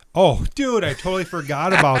 Oh, dude, I totally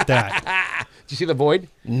forgot about that. Did you see The Void?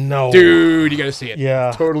 No. Dude, you got to see it.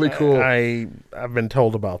 Yeah. Totally cool. I've been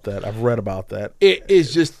told about that. I've read about that. It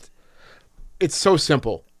is just, it's so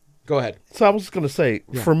simple. Go ahead. So I was just going to say,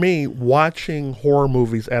 for me, watching horror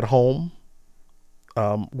movies at home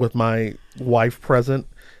with my wife present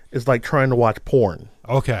is like trying to watch porn.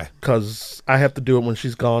 Okay. Because I have to do it when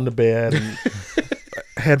she's gone to bed and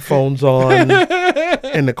headphones on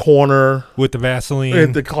in the corner. With the Vaseline.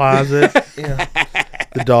 In the closet. Yeah.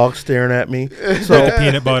 The dog staring at me. So With the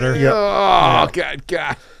peanut butter. Yep. Oh,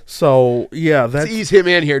 God. So, yeah. Let's ease him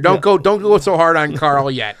in here. Don't go so hard on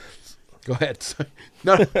Carl yet. Go ahead.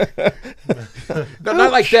 No,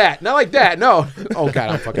 not like that. Not like that. No. Oh God,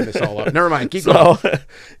 I'm fucking this all up. Never mind. Keep going.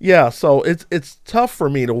 Yeah. So it's tough for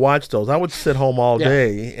me to watch those. I would sit home all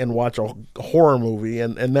day and watch a horror movie,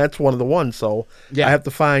 and that's one of the ones. So I have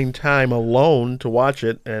to find time alone to watch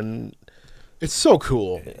it, and it's so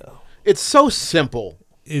cool. Yeah. It's so simple.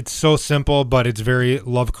 It's so simple, but it's very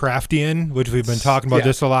Lovecraftian, which we've been talking about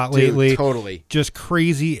this a lot lately. Dude, totally. Just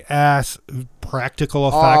crazy ass practical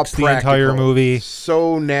effects the entire movie.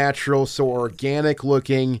 So natural, so organic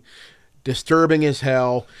looking, disturbing as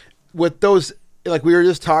hell. With those, like we were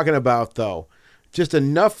just talking about, though, just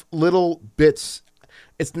enough little bits.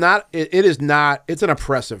 It's not. It is not. It's an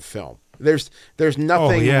oppressive film. There's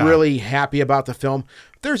nothing really happy about the film.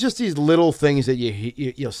 There's just these little things that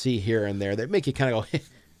you'll see here and there that make you kind of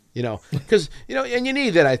go, because and you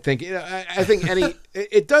need that. I think. I think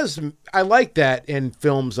it does. I like that in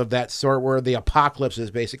films of that sort where the apocalypse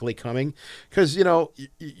is basically coming, because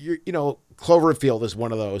Cloverfield is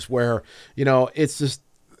one of those where it's just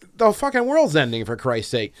the fucking world's ending, for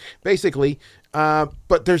Christ's sake, basically.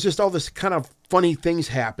 But there's just all this kind of funny things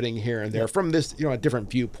happening here and there from this, a different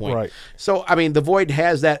viewpoint. Right. So, I mean, The Void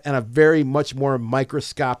has that on a very much more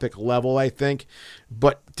microscopic level, I think.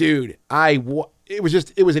 But, dude, it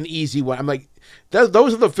was an easy one. I'm like,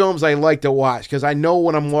 those are the films I like to watch because I know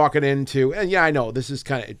what I'm walking into. And yeah, I know this is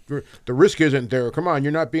kind of, the risk isn't there. Come on,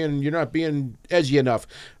 you're not being edgy enough.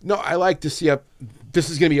 No, I like to see this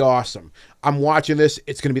is going to be awesome. I'm watching this.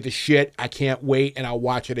 It's going to be the shit. I can't wait, and I'll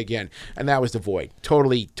watch it again. And that was The Void.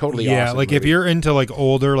 Totally yeah, awesome. Like movie. If you're into like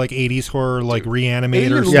older like 80s horror, like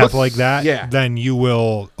Reanimator stuff like that, then you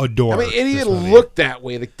will adore. I mean, it didn't look that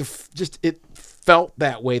way. Like it felt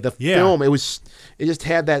that way. The film, it just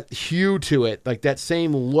had that hue to it, like that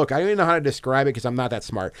same look. I don't even know how to describe it because I'm not that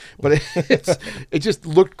smart, but it just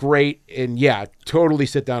looked great. And yeah, totally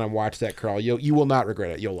sit down and watch that, Carl. You will not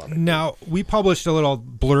regret it. You'll love it. Now, we published a little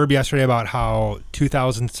blurb yesterday about how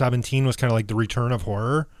 2017 was kind of like the return of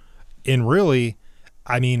horror. And really,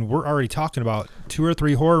 I mean, we're already talking about 2 or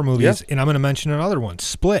 3 horror movies, and I'm going to mention another one,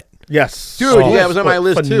 Split. Yes. Dude, it was on my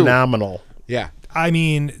list too. Phenomenal. Yeah. I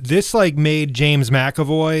mean, this like made James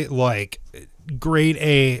McAvoy like grade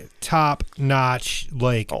A, top notch,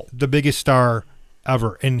 like the biggest star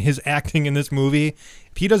ever. And his acting in this movie,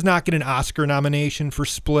 if he does not get an Oscar nomination for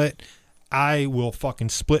Split, I will fucking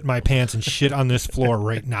split my pants and shit on this floor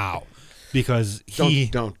right now. Because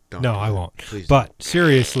don't. No, I won't. Please but don't.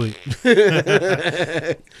 Seriously,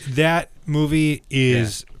 that movie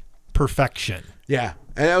is perfection. Yeah.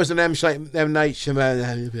 And that was an M. Night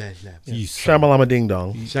Shyamalan. Shyamalama Ding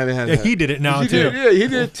Dong. Yeah, he did it now, too. Yeah, he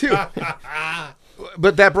did it too.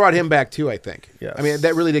 But that brought him back too, I think. Yes. I mean,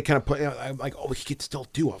 that really did kind of put. I'm like, he could still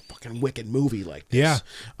do a fucking wicked movie like this.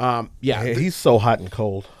 Yeah. He's so hot and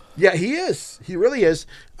cold. Yeah, he is. He really is.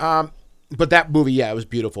 But that movie, it was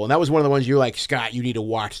beautiful. And that was one of the ones you're like, Scott, you need to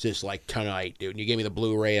watch this like tonight, dude. And you gave me the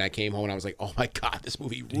Blu-ray, and I came home and I was like, oh my God, this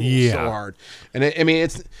movie rules so hard. And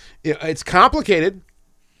it's complicated.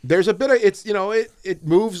 There's a bit of it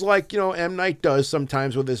moves like M. Night does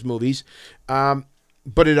sometimes with his movies,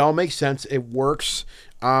 but it all makes sense. It works,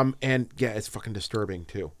 and yeah, it's fucking disturbing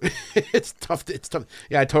too. It's tough.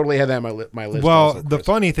 Yeah, I totally had that on my list. Well, also, the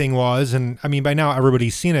funny thing was, and I mean by now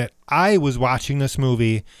everybody's seen it. I was watching this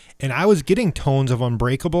movie, and I was getting tones of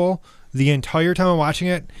Unbreakable the entire time I'm watching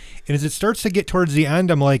it. And as it starts to get towards the end,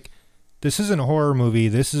 I'm like, this isn't a horror movie.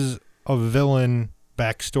 This is a villain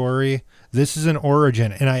backstory. This is an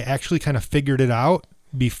origin, and I actually kind of figured it out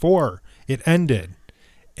before it ended.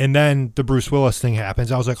 And then the Bruce Willis thing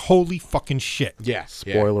happens. I was like, holy fucking shit. Yeah.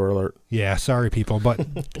 Spoiler alert. Yeah, sorry, people, but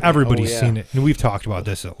everybody's Oh, yeah. seen it. And we've talked about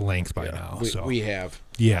this at length by now. We have.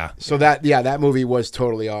 Yeah. So that movie was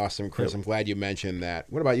totally awesome, Chris. I'm glad you mentioned that.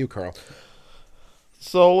 What about you, Carl?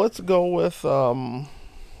 So let's go with you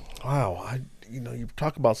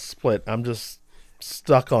talk about Split. I'm just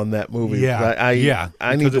stuck on that movie. Yeah.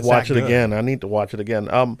 I need because to it's watch that it good. again. I need to watch it again.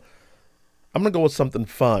 I'm gonna go with something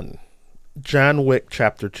fun. John Wick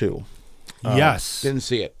Chapter 2. Yes. Didn't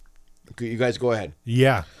see it. You guys go ahead.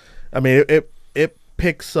 Yeah. I mean, it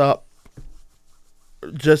picks up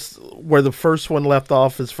just where the first one left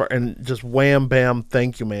off and just wham bam,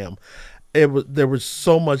 thank you, ma'am. There was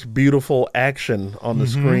so much beautiful action on the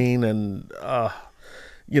screen, and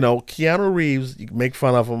Keanu Reeves, you can make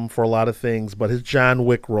fun of him for a lot of things, but his John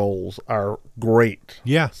Wick roles are great.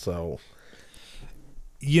 Yeah. So,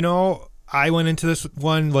 I went into this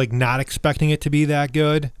one like not expecting it to be that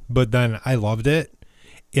good, but then I loved it.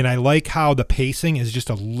 And I like how the pacing is just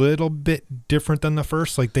a little bit different than the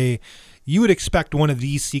first. Like you would expect one of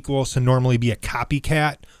these sequels to normally be a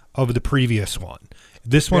copycat of the previous one.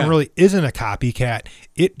 This one really isn't a copycat.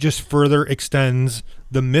 It just further extends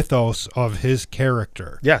the mythos of his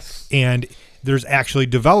character. yes. And there's actually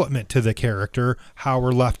development to the character. How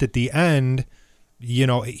we're left at the end,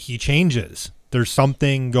 he changes. There's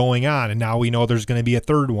something going on, and now we know there's going to be a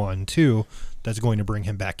third one too that's going to bring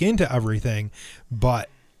him back into everything. But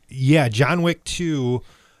yeah, John Wick 2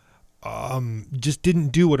 just didn't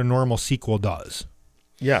do what a normal sequel does.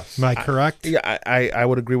 Yes. Am I correct? I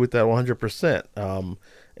would agree with that 100%.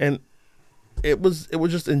 And it was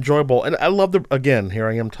just enjoyable. And I love here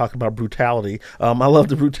I am talking about brutality. I love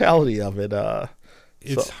the brutality of it.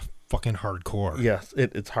 It's fucking hardcore. Yes,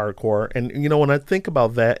 it's hardcore. And when I think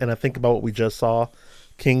about that and I think about what we just saw,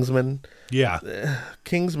 Kingsman,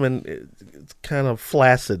 it's kind of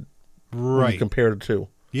flaccid, Right. compared to.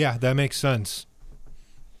 Yeah, that makes sense.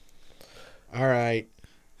 All right.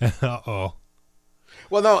 Uh-oh.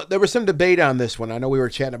 Well, no, there was some debate on this one. I know we were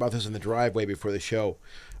chatting about this in the driveway before the show.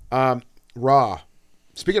 Raw.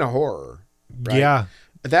 Speaking of horror, right? Yeah.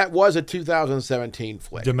 That was a 2017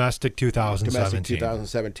 flick. Domestic 2017. Domestic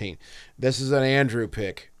 2017. This is an Andrew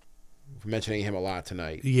pick. We're mentioning him a lot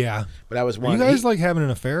tonight. Yeah. But that was Are one. you guys like having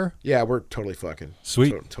an affair? Yeah, we're totally fucking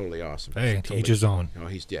Sweet. totally awesome. Hey, totally. each his own. Oh,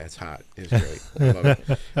 it's hot. It's great. I love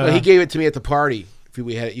it. Well, he gave it to me at the party.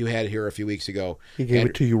 You had it here a few weeks ago. He gave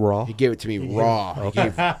it to you raw? He gave it to me raw. He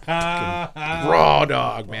gave raw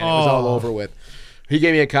dog, man. It was all over with. He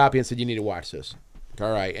gave me a copy and said, "You need to watch this."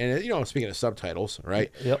 All right, and speaking of subtitles, right?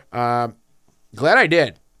 Yep. Glad I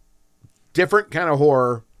did. Different kind of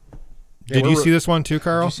horror. Did you see this one too,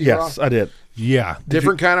 Carl? Did you see Yes, Raw? I did. Yeah.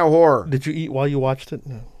 Different kind of horror. Did you eat while you watched it?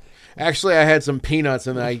 No. Actually, I had some peanuts,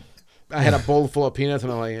 and I had a bowl full of peanuts,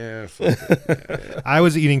 and I'm like, fuck it. I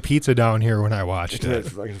was eating pizza down here when I watched That it.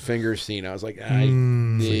 fucking finger scene. I was like,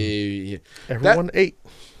 Everyone ate.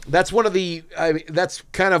 That's one of the. That's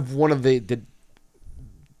kind of one of the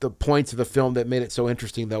points of the film that made it so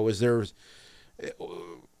interesting, though, is there's,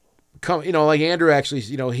 like Andrew actually,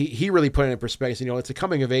 he really put it in perspective. It's a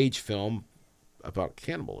coming of age film about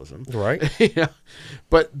cannibalism, Right.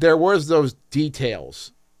 But there was those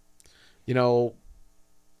details. You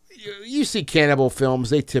see cannibal films;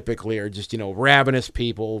 they typically are just ravenous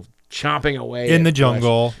people chomping away In at the flesh,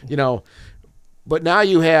 jungle. But now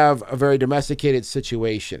you have a very domesticated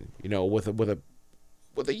situation, with a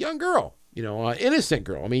young girl, an innocent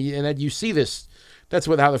girl. I mean, and then you see this. That's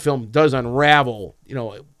how the film does unravel,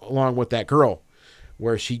 along with that girl,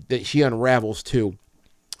 where she unravels too.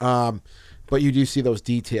 But you do see those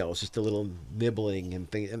details, just a little nibbling and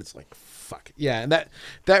things, and it's like, fuck yeah, and that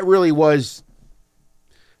really was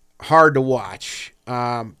hard to watch.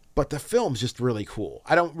 But the film's just really cool.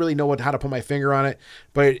 I don't really know how to put my finger on it,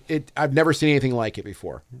 but I've never seen anything like it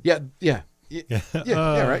before. Yeah,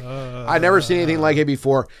 right. I've never seen anything like it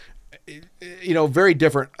before. Very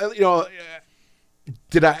different.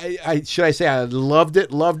 Should I say I loved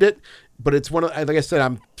it? But it's one of, like I said,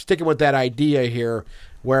 I'm sticking with that idea here,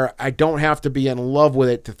 where I don't have to be in love with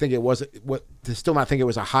it to think it was to still not think it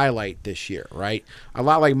was a highlight this year, right? A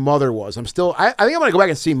lot like Mother was. I think I'm going to go back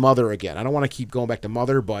and see Mother again. I don't want to keep going back to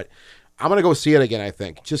Mother, but I'm going to go see it again, I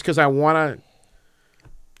think, just because I want to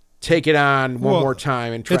take it on one more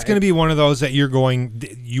time and try. It's going to be one of those that you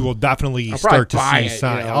will definitely start to see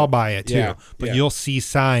signs. I'll buy it too, but you'll see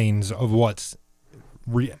signs of what's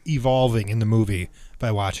evolving in the movie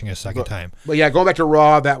by watching a second time. But yeah, going back to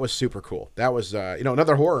Raw, that was super cool. That was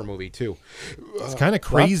another horror movie too. It's kind of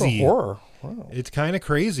crazy. Horror. Wow. It's kind of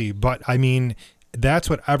crazy, but I mean, that's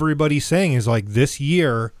what everybody's saying is like this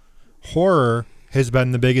year, horror has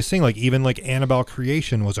been the biggest thing. Like even like Annabelle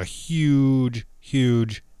Creation was a huge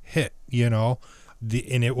hit,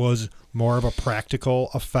 and it was more of a practical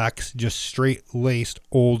effects, just straight laced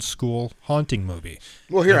old school haunting movie.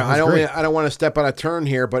 Well, here I great. don't want to step on a turn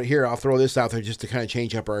here, but here I'll throw this out there just to kind of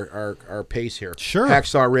change up our pace here. Sure.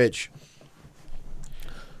 Hacksaw Ridge.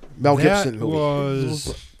 Mel Gibson movie.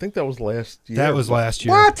 I think that was last year. That was last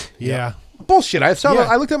year. What? Yeah. Bullshit. I saw. Yeah.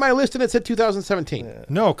 I looked at my list and it said 2017. Yeah.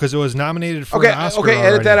 No, because it was nominated for Okay. an Oscar Okay. Edit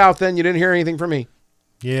already. that out. Then you didn't hear anything from me.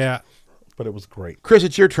 Yeah. But it was great. Chris,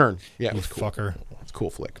 it's your turn. Yeah, it You was cool. fucker. It's a cool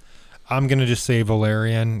flick. I'm gonna just say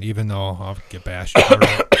Valerian, even though I'll get bashed for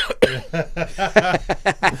it.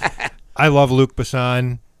 I love Luc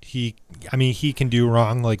Besson. He can do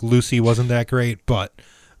wrong. Like Lucy wasn't that great, but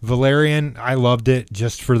Valerian, I loved it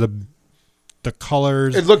just for the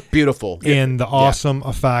colors. It looked beautiful and the awesome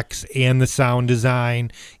effects and the sound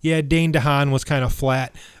design. Yeah, Dane DeHaan was kind of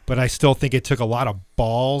flat, but I still think it took a lot of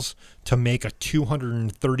balls to make a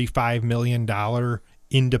 $235 million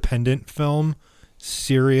independent film.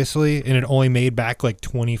 Seriously, and it only made back like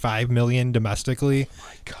 $25 million domestically. Oh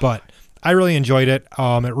my God. But I really enjoyed it.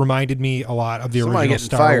 It reminded me a lot of the original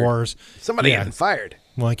Star Wars. Somebody getting fired.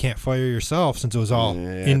 Well, I can't fire yourself since it was all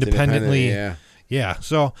independently. Yeah.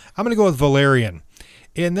 So I'm going to go with Valerian.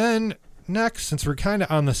 And then next, since we're kind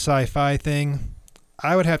of on the sci-fi thing,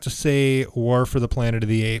 I would have to say War for the Planet of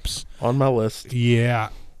the Apes. On my list. Yeah.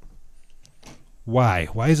 Why?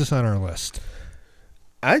 Why is this on our list?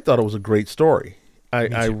 I thought it was a great story.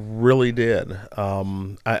 I really did.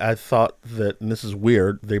 I thought that, and this is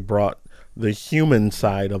weird, they brought the human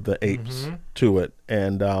side of the apes to it.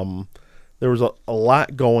 And there was a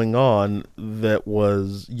lot going on that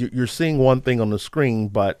was, you're seeing one thing on the screen,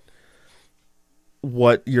 but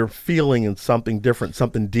what you're feeling is something different,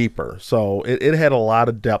 something deeper. So it had a lot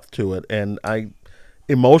of depth to it. And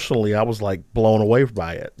emotionally, I was like blown away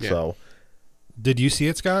by it. Yeah. So. Did you see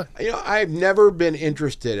it, Scott? I've never been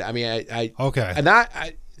interested. I mean, okay. Not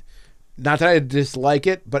that I dislike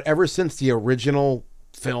it, but ever since the original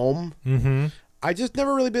film, I just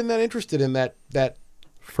never really been that interested in that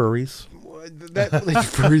furries.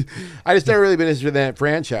 I just never really been interested in that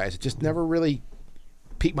franchise. It just never really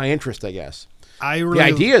piqued my interest, I guess. The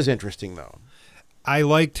idea is interesting, though. I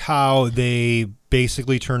liked how they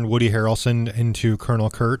basically turned Woody Harrelson into Colonel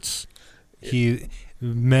Kurtz.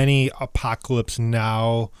 Many Apocalypse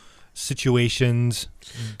Now situations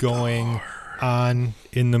going on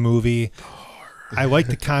in the movie. I like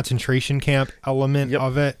the concentration camp element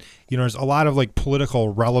of it. There's a lot of like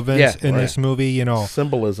political relevance in this movie.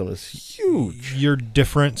 Symbolism is huge. You're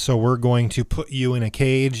different, so we're going to put you in a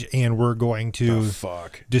cage and we're going to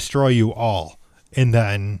destroy you all. And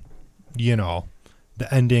then, the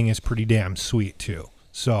ending is pretty damn sweet too.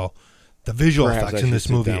 So the visual effects in this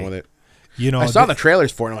movie. Down with it. I saw the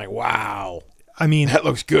trailers for it and I'm like, wow. I mean, that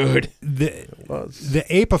looks good. The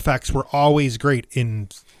ape effects were always great in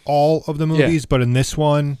all of the movies, but in this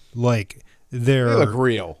one, like they look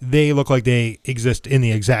real. They look like they exist in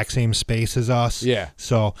the exact same space as us. Yeah.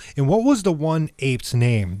 So, and what was the one ape's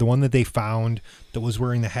name? The one that they found that was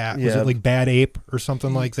wearing the hat? Was it like Bad Ape or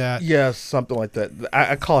something like that? Yeah, something like that.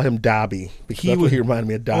 I call him Dobby because that's what he reminded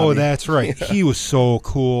me of Dobby. Oh, that's right. He was so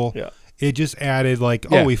cool. Yeah. It just added like,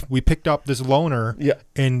 we picked up this loner,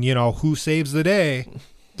 and who saves the day?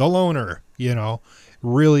 The loner.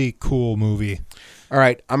 Really cool movie. All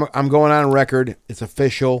right, I'm going on record. It's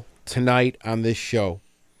official tonight on this show.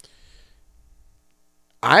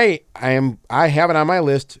 I have it on my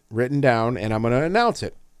list written down, and I'm going to announce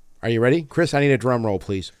it. Are you ready, Chris? I need a drum roll,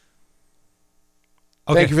 please.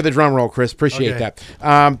 Okay. Thank you for the drum roll, Chris. Appreciate that.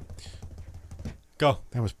 Go.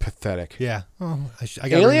 That was pathetic. Yeah. Oh, I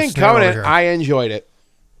got Alien Covenant, I enjoyed it.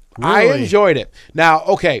 Really? I enjoyed it. Now,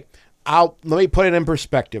 okay, let me put it in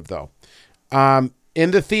perspective, though.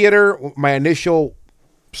 In the theater, my initial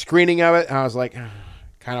screening of it, I was like,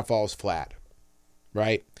 kind of falls flat,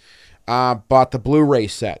 right? Bought the Blu-ray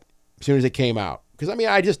set as soon as it came out.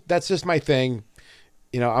 Because, that's just my thing.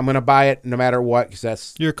 I'm going to buy it no matter what because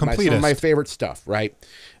that's some of my favorite stuff, right?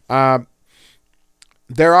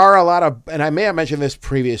 There are a lot of, and I may have mentioned this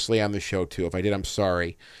previously on the show too. If I did, I'm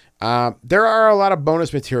sorry. There are a lot of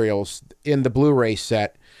bonus materials in the Blu-ray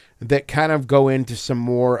set that kind of go into some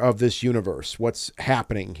more of this universe. What's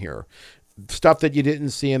happening here? Stuff that you didn't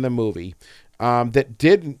see in the movie that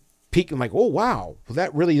did peak. I'm like, oh, wow. Well,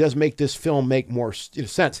 that really does make this film make more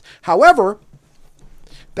sense. However,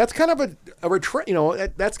 that's kind of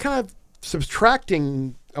that's kind of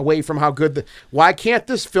subtracting away from how good why can't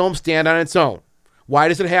this film stand on its own? Why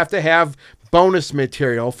does it have to have bonus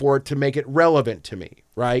material for it to make it relevant to me,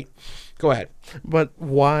 right? Go ahead. But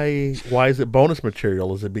why is it bonus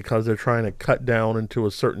material? Is it because they're trying to cut down into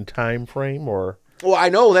a certain time frame, or? Well, I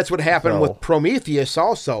know that's what happened with Prometheus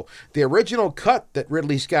also. The original cut that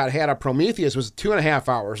Ridley Scott had of Prometheus was 2.5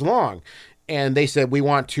 hours long. And they said, we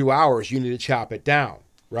want 2 hours. You need to chop it down,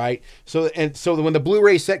 right? So when the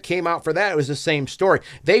Blu-ray set came out for that, it was the same story.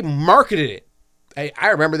 They marketed it. I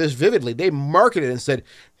remember this vividly. They marketed it and said,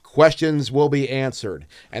 questions will be answered.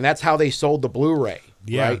 And that's how they sold the Blu-ray,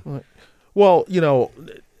 right? Well,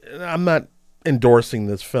 I'm not endorsing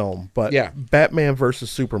this film, but yeah. Batman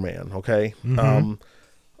versus Superman, okay?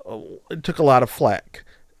 It took a lot of flack.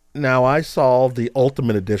 Now, I saw the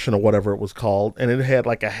Ultimate Edition or whatever it was called, and it had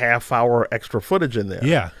like a half-hour extra footage in there.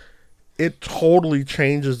 Yeah. It totally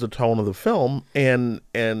changes the tone of the film and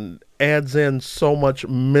adds in so much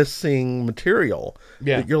missing material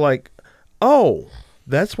that you're like, oh,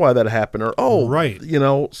 that's why that happened, or oh, right.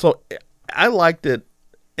 So I liked it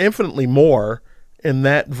infinitely more in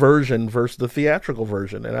that version versus the theatrical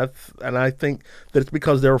version, and I think that it's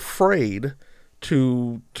because they're afraid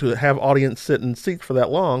to have audience sit in seats for that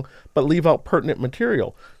long, but leave out pertinent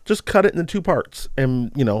material. Just cut it into 2 parts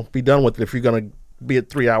and, be done with it if you're going to be at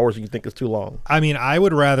 3 hours and you think it's too long. I mean, I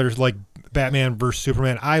would rather like Batman versus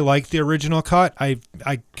Superman. I like the original cut. I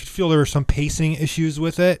could feel there were some pacing issues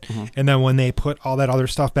with it. And then when they put all that other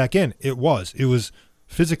stuff back in, it was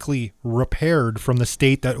physically repaired from the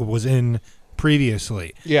state that it was in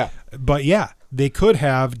previously. Yeah. But yeah, they could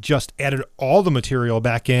have just added all the material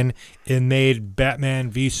back in and made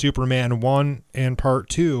Batman v Superman 1 and Part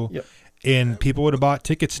 2. Yep. And people would have bought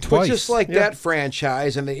tickets twice. But just like that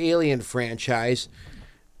franchise and the Alien franchise,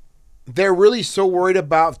 they're really so worried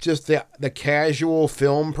about just the casual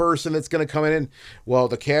film person that's going to come in. Well,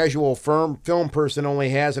 the casual film person only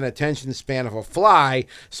has an attention span of a fly,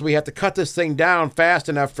 so we have to cut this thing down fast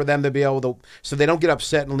enough for them to be able to, so they don't get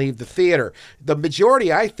upset and leave the theater. The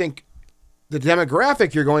majority, I think, the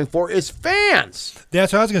demographic you're going for is fans.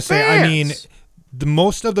 That's what I was going to say. I mean,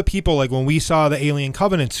 most of the people, like when we saw the Alien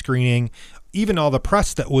Covenant screening, even all the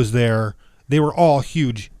press that was there, they were all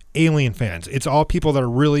huge Alien fans. It's all people that are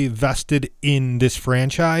really vested in this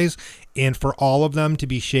franchise, and for all of them to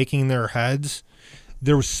be shaking their heads,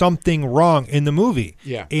 there was something wrong in the movie.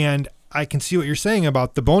 Yeah. And I can see what you're saying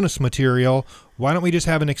about the bonus material. Why don't we just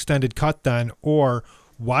have an extended cut then? Or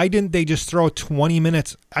why didn't they just throw 20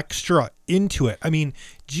 minutes extra into it? I mean,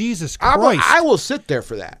 Jesus Christ. I will sit there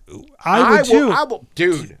for that. I would too.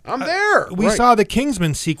 Dude, I'm there. We saw the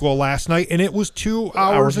Kingsman sequel last night, and it was 2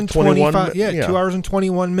 hours and 25. 2 hours and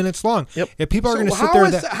 21 minutes long. Yep. If people are going to sit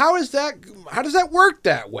there, how does that work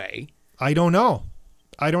that way? I don't know.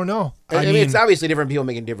 I mean, it's obviously different people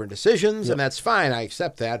making different decisions, and that's fine. I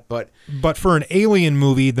accept that, but for an Alien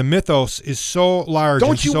movie, the mythos is so large.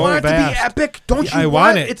 Don't you want it to be epic? Don't you? I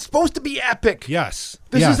want it. It's supposed to be epic. Yes.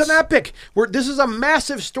 This is an epic. This is a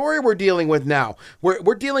massive story we're dealing with now.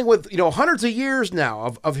 We're dealing with hundreds of years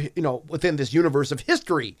now of within this universe of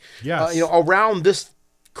history. Yes. Around this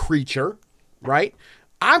creature, right?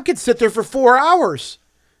 I could sit there for 4 hours.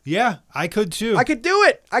 Yeah, I could too. I could do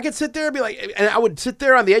it. I could sit there and be like, and I would sit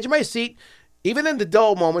there on the edge of my seat, even in the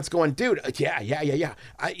dull moments, going, dude, yeah.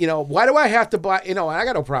 Why do I have to buy? I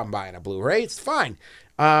got no problem buying a Blu-ray. It's fine.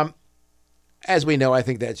 As we know,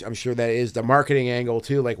 I'm sure that is the marketing angle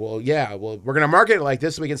too. Like, we're going to market it like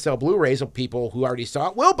this so we can sell Blu-rays, so people who already saw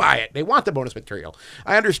it will buy it. They want the bonus material.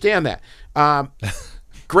 I understand that.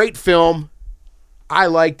 Great film. I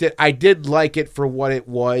liked it. I did like it for what it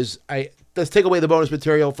was. Let's take away the bonus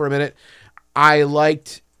material for a minute.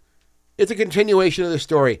 It's a continuation of the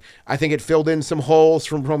story. I think it filled in some holes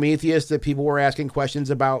from Prometheus that people were asking questions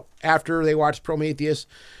about after they watched Prometheus.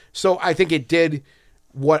 So I think it did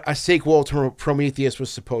what a sequel to Prometheus was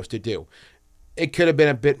supposed to do. It could have been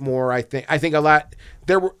a bit more, I think a lot.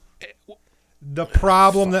 The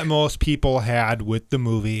problem that most people had with the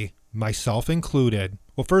movie, myself included,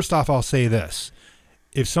 well, first off, I'll say this.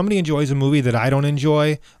 If somebody enjoys a movie that I don't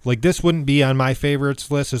enjoy, like this wouldn't be on my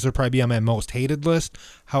favorites list. This would probably be on my most hated list.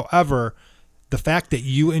 However, the fact that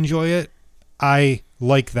you enjoy it, I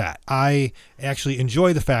like that. I actually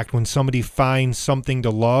enjoy the fact when somebody finds something to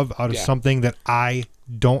love out of something that I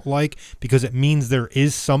don't like, because it means there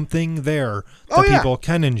is something there that people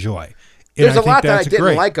can enjoy. And there's a lot that I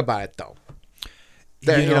didn't like about it, though.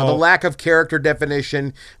 The lack of character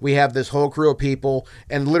definition. We have this whole crew of people,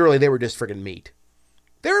 and literally they were just freaking meat.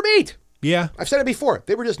 They were meat. Yeah. I've said it before.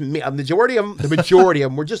 They were just meat. The majority of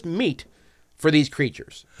them were just meat for these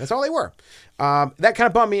creatures. That's all they were. That kind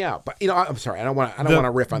of bummed me out. But, I'm sorry. I don't want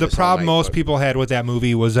to riff on this. The problem most people had with that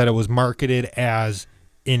movie was that it was marketed as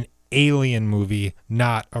an Alien movie,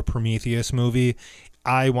 not a Prometheus movie.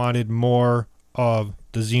 I wanted more of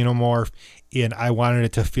the Xenomorph, and I wanted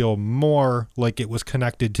it to feel more like it was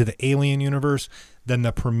connected to the Alien universe than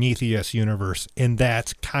the Prometheus universe, and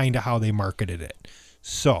that's kind of how they marketed it.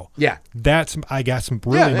 So yeah, that's, I guess,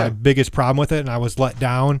 really my biggest problem with it, and I was let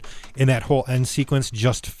down, and that whole end sequence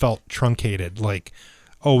just felt truncated. Like,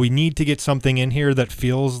 oh, we need to get something in here that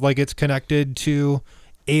feels like it's connected to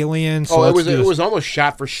Alien. So it was almost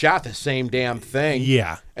shot for shot the same damn thing.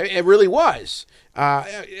 Yeah, it really was.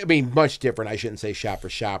 I mean, much different. I shouldn't say shot for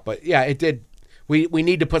shot, but yeah, it did. We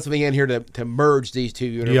need to put something in here to merge these two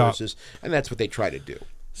universes, and that's what they try to do.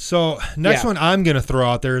 So next one I'm going to throw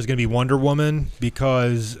out there is going to be Wonder Woman,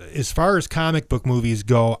 because as far as comic book movies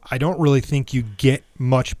go, I don't really think you get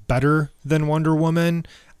much better than Wonder Woman.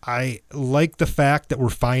 I like the fact that we're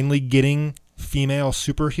finally getting female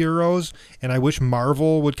superheroes, and I wish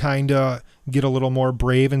Marvel would kind of get a little more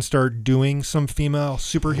brave and start doing some female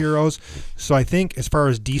superheroes. So I think as far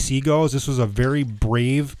as DC goes, this was a very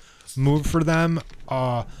brave move for them.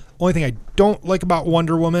 Only thing I don't like about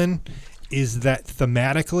Wonder Woman is that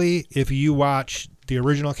thematically, if you watch the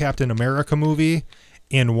original Captain America movie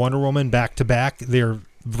and Wonder Woman back to back, they're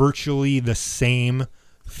virtually the same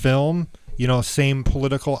film, same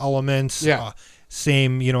political elements,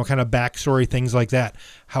 same, kind of backstory, things like that.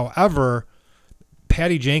 However,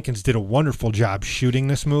 Patty Jenkins did a wonderful job shooting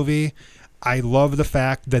this movie. I love the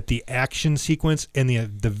fact that the action sequence and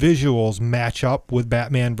the visuals match up with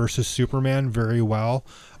Batman versus Superman very well.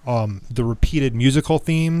 The repeated musical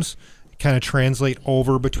themes kind of translate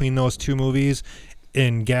over between those two movies.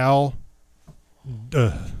 And Gal,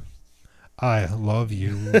 I love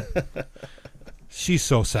you. She's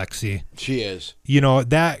so sexy. She is.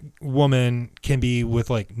 That woman can be with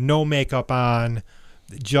like no makeup on,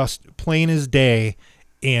 just plain as day,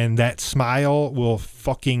 and that smile will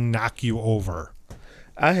fucking knock you over.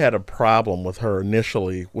 I had a problem with her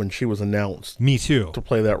initially when she was announced. Me too. To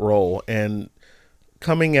play that role, and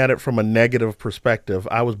coming at it from a negative perspective,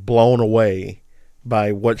 I was blown away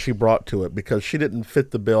by what she brought to it, because she didn't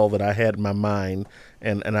fit the bill that I had in my mind,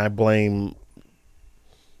 and I blame,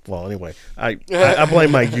 well, anyway, I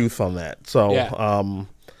blame my youth on that. So, yeah.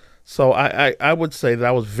 So I would say that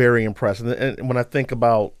I was very impressed, and when I think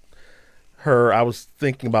about her, I was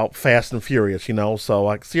thinking about Fast and Furious, so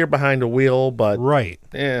I see her behind the wheel, but right,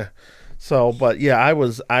 yeah. So, but yeah,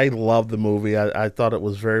 I loved the movie. I thought it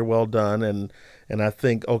was very well done, and I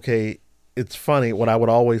think, okay, it's funny. What I would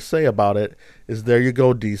always say about it is, there you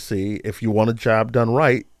go, DC. If you want a job done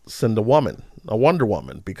right, send a Wonder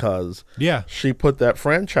Woman, because she put that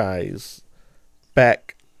franchise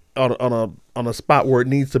back on a spot where it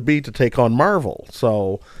needs to be to take on Marvel.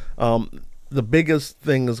 So the biggest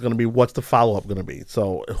thing is going to be, what's the follow-up going to be?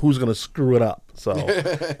 So who's going to screw it up? So,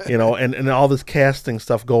 and all this casting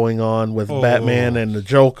stuff going on with Batman and the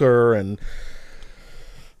Joker, and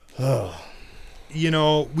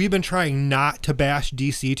we've been trying not to bash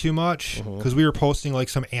DC too much, because we were posting like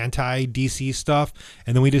some anti-DC stuff,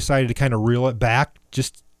 and then we decided to kind of reel it back,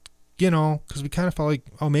 just, because we kind of felt like,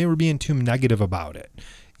 oh, maybe we're being too negative about it,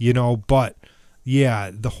 but yeah,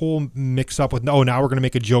 the whole mix up with, now we're going to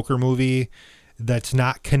make a Joker movie that's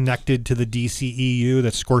not connected to the DCEU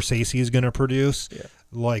that Scorsese is going to produce,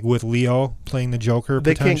 like with Leo playing the Joker.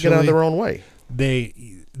 They can't get out of their own way. They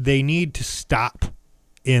need to stop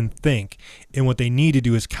and think, and what they need to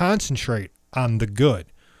do is concentrate on the good.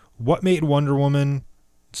 What made Wonder Woman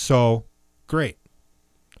so great?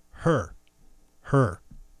 Her.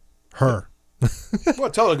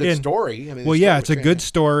 Well, tell a good story. I mean, it's a good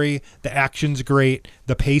story. The action's great.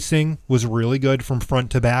 The pacing was really good from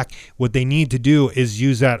front to back. What they need to do is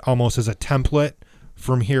use that almost as a template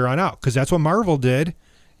from here on out, because that's what Marvel did.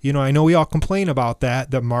 I know we all complain about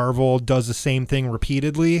that Marvel does the same thing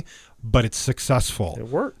repeatedly, but it's successful. It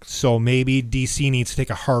works. So maybe DC needs to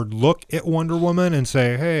take a hard look at Wonder Woman and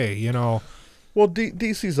say, hey, Well,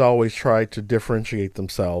 DC's always tried to differentiate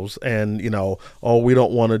themselves, and we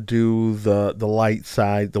don't want to do the light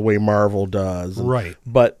side the way Marvel does, right?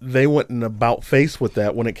 But they went in about face with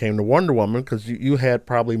that when it came to Wonder Woman, because you had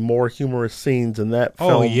probably more humorous scenes in that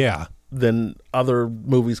film, than other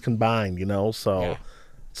movies combined. So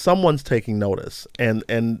someone's taking notice,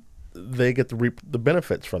 and they get to reap the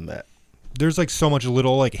benefits from that. There's like so much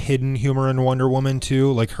little like hidden humor in Wonder Woman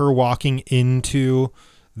too, like her walking into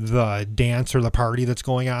the dance or the party that's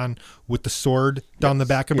going on with the sword down the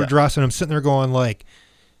back of her dress, and I'm sitting there going like,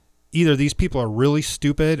 either these people are really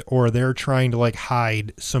stupid or they're trying to like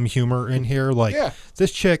hide some humor in here. Like,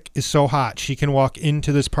 this chick is so hot, she can walk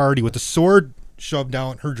into this party with the sword shoved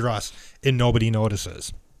down her dress and nobody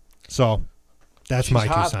notices. So That's She's my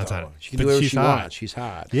hot, 2 cents on though. it. She can But do whatever she's she hot. wants. She's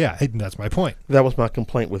hot. Yeah, that's my point. That was my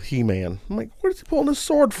complaint with He-Man. I'm like, where's he pulling his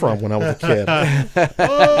sword from when I was a kid? I have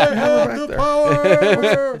the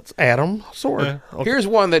power. It's Adam sword. Okay. Here's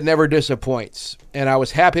one that never disappoints, and I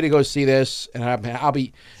was happy to go see this, and I'll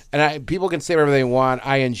be. And people can say whatever they want.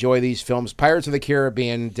 I enjoy these films. Pirates of the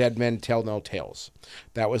Caribbean, Dead Men Tell No Tales.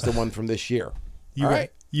 That was the one from this year. You, All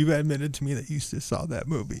right. you admitted to me that you just saw that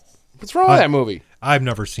movie. What's wrong with that movie? I've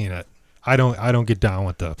never seen it. I don't get down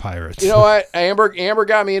with the pirates. You know what? Amber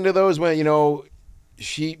got me into those when,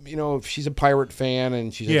 she's a pirate fan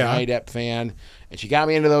and she's a Johnny Depp fan, and she got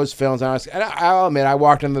me into those films. And I'll admit, I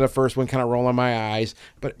walked into the first one kind of rolling my eyes,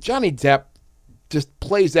 but Johnny Depp just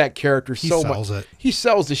plays that character so much. It. He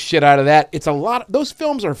sells the shit out of that. It's a lot. Those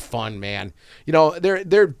films are fun, man. You know,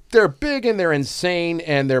 they're big and they're insane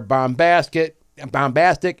and they're bombastic.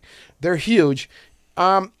 They're huge.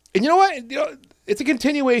 And you know what? It's a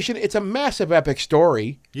continuation. It's a massive epic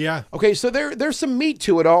story. Yeah. Okay, so there's some meat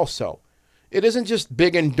to it also. It isn't just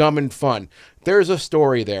big and dumb and fun. There's a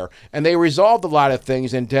story there. And they resolved a lot of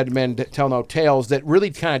things in Dead Men Tell No Tales that really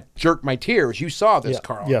kind of jerked my tears. You saw this,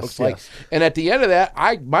 Carl. Yes, looks like. And at the end of that,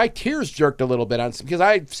 my tears jerked a little bit on because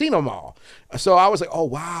I've seen them all. So I was like, oh,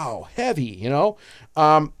 wow, heavy,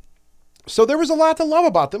 So there was a lot to love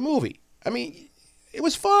about the movie. I mean, it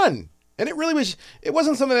was fun. And it really was. It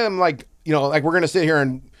wasn't something that I'm like, like we're going to sit here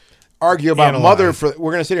and argue about Mother for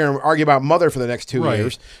the next 2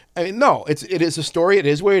 years. I mean, no, it is a story. It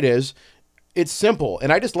is what it is. It's simple.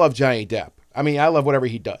 And I just love Johnny Depp. I mean, I love whatever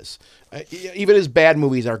he does. Even his bad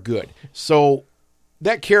movies are good. So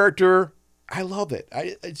that character, I love it.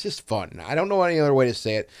 It's just fun. I don't know any other way to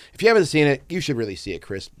say it. If you haven't seen it, you should really see it,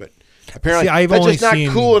 Chris. But apparently, that's just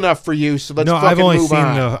not cool enough for you. So let's fucking move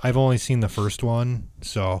on. I've only seen the first one,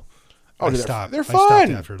 so I stopped. They're I fun.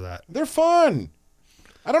 stopped after that. They're fun.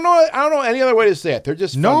 I don't know any other way to say it. They're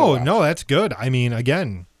just fun to watch. No, that's good. I mean,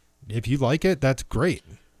 again, if you like it, that's great.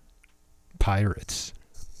 Pirates.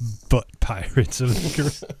 But Pirates of the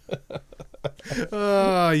Caribbean.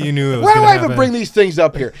 Oh, you knew it was Why do I happen. even bring these things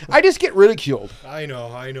up here? I just get ridiculed. I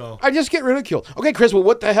know. I just get ridiculed. Okay, Chris. Well,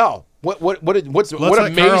 what the hell? What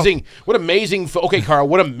amazing? What amazing? Okay, Carl.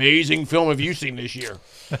 What amazing film have you seen this year?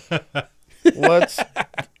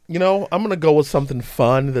 I'm going to go with something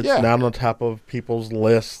fun that's not on top of people's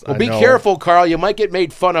lists. Well, be careful, Carl. You might get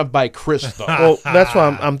made fun of by Chris, though. Well, that's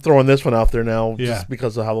why I'm throwing this one out there now, just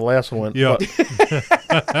because of how the last one went. Yeah.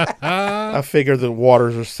 I figure the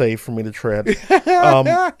waters are safe for me to tread.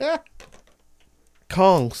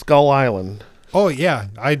 Kong, Skull Island. Oh yeah,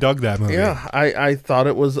 I dug that movie. Yeah, I thought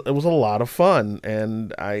it was a lot of fun,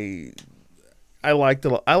 and I liked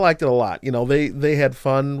it. I liked it a lot. They had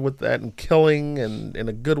fun with that and killing, and in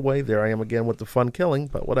a good way. There I am again with the fun killing,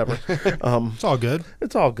 but whatever. It's all good.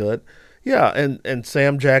 It's all good. Yeah, and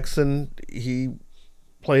Sam Jackson, he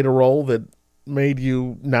played a role that made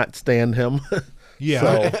you not stand him.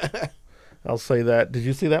 Yeah. So I'll say that. Did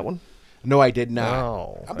you see that one? No, I did not.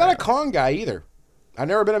 Oh, I'm not a Kong guy either. I've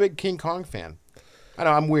never been a big King Kong fan. I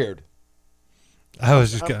know I'm weird. I'm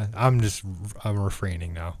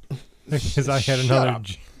refraining now. Because I had another.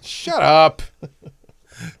 Shut up.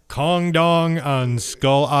 Kong Dong on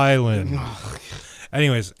Skull Island.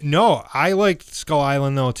 Anyways, no, I liked Skull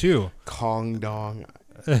Island though too. Kong Dong.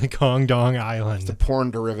 Kong Dong Island. It's a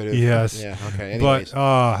porn derivative. Yes. Yeah. Okay. Anyways.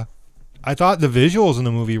 But I thought the visuals in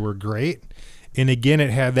the movie were great. And again,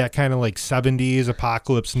 it had that kind of like 70s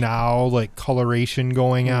Apocalypse Now like coloration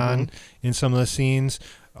going on in some of the scenes.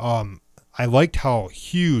 I liked how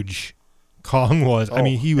huge Kong was. I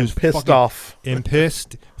mean, he was pissed off and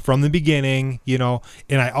pissed from the beginning,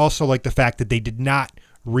 And I also like the fact that they did not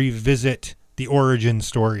revisit the origin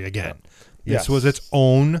story again. This was its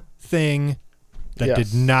own thing that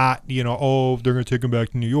did not, they're going to take him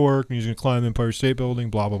back to New York and he's going to climb the Empire State Building,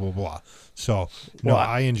 blah, blah, blah, blah. So,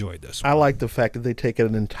 I enjoyed this one. I like the fact that they take it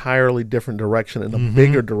an entirely different direction, in a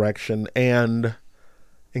bigger direction, and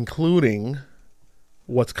including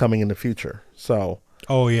what's coming in the future. So,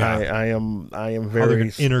 I am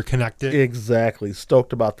very interconnected. Exactly,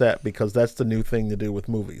 stoked about that because that's the new thing to do with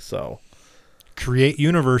movies. So, create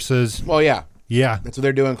universes. Well, yeah. That's what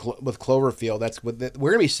they're doing with Cloverfield.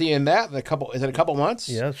 We're gonna be seeing that in a couple. Is it a couple months?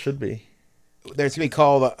 Yeah, it should be. There's gonna be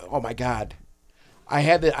called. Oh my God,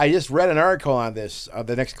 I just read an article on this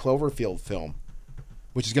the next Cloverfield film,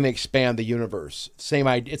 which is gonna expand the universe. Same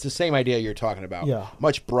idea. It's the same idea you're talking about. Yeah.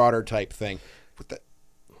 Much broader type thing.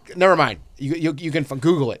 Never mind. You can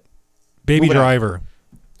Google it. Baby Driver.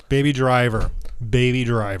 Baby Driver. Baby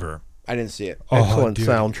Driver. I didn't see it. Excellent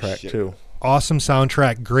soundtrack too. Awesome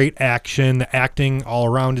soundtrack, great action. The acting all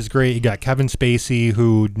around is great. You got Kevin Spacey,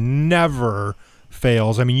 who never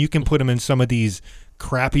fails. I mean, you can put him in some of these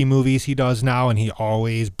crappy movies he does now, and he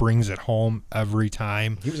always brings it home every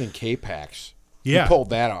time. He was in K-Pax. Yeah. He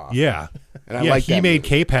pulled that off. Yeah. And I like he that made movie.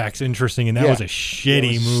 K-Pax interesting, and that was a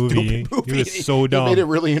shitty movie. It was so dumb. He made it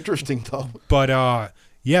really interesting, though. But,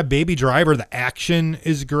 yeah, Baby Driver, the action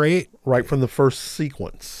is great. Right from the first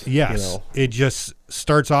sequence. Yes. It just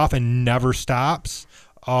starts off and never stops.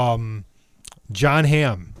 John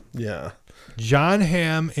Hamm. Yeah. John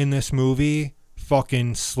Hamm in this movie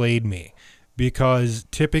fucking slayed me, because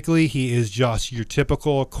typically he is just your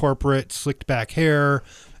typical corporate slicked back hair,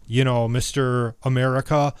 Mr.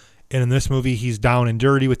 America. And in this movie, he's down and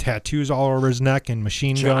dirty with tattoos all over his neck and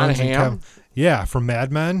machine guns. John Hamm? Yeah, from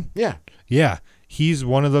Mad Men. Yeah. Yeah, he's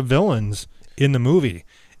one of the villains in the movie.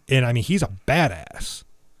 And, I mean, he's a badass.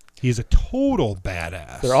 He's a total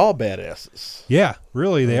badass. They're all badasses. Yeah,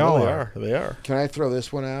 really, they all are. They are. Can I throw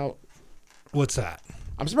this one out? What's that?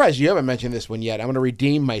 I'm surprised you haven't mentioned this one yet. I'm going to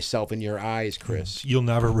redeem myself in your eyes, Chris. You'll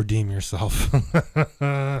never redeem yourself.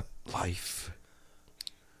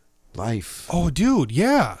 Life. Oh, dude,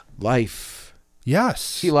 yeah. Life. Yes.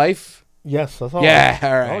 See Life? Yes, that's all. Yeah,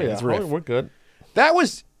 all right. Oh, yeah. Let's riff. We're good. That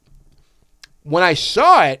was, when I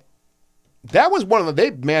saw it, that was one of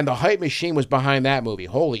the hype machine was behind that movie.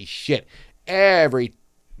 Holy shit. Every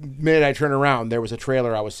minute I turn around, there was a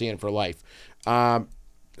trailer I was seeing for Life.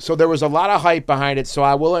 So there was a lot of hype behind it. So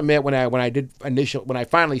I will admit, when I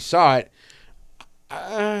finally saw it,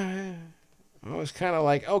 I was kind of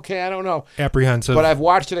like, okay, I don't know. Apprehensive. But I've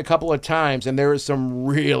watched it a couple of times, and there is some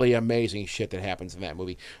really amazing shit that happens in that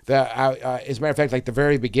movie. As a matter of fact, like the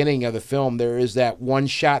very beginning of the film, there is that one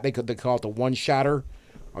shot. They call it the one shotter,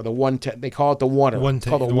 or the one. They call it the oneer. One It's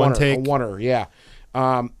called take. the One oneer. take. A oneer, yeah.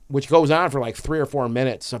 Which goes on for like 3 or 4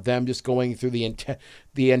 minutes of them just going through the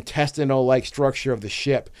intestinal-like structure of the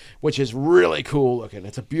ship, which is really cool looking.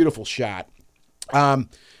 It's a beautiful shot. The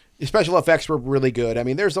special effects were really good. I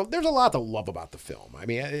mean, there's a lot to love about the film. I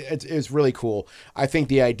mean, it's really cool. I think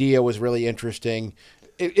the idea was really interesting.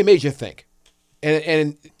 It made you think,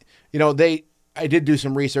 and I did do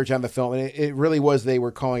some research on the film, and it really was. They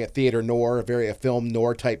were calling it theater noir, a film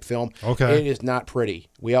noir type film. Okay, it is not pretty.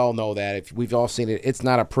 We all know that. If we've all seen it, it's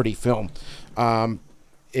not a pretty film.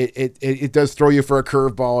 It does throw you for a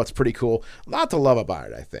curveball. It's pretty cool. A lot to love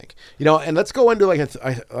about it, I think. And let's go into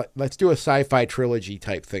let's do a sci-fi trilogy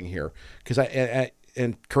type thing here, because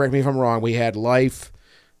and correct me if I'm wrong. We had Life,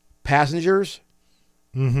 Passengers.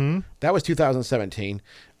 Mm-hmm. That was 2017.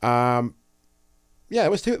 Yeah,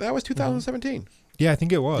 that was 2017. Yeah, I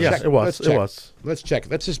think it was. Yes, it was. It was. Let's check.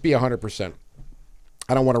 Let's just be 100%.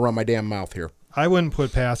 I don't want to run my damn mouth here. I wouldn't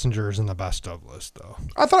put Passengers in the best of list, though.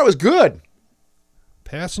 I thought it was good.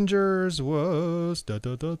 Passengers was...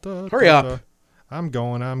 Hurry up. I'm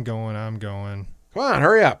going. Come on,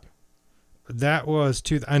 hurry up. That was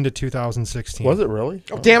end of 2016. Was it really?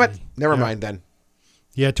 Oh, damn it. Never mind then.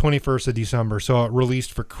 Yeah, 21st of December. So it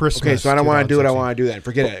released for Christmas. Okay, so I don't want to do what I want to do then.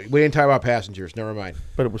 Forget it. We didn't talk about Passengers. Never mind.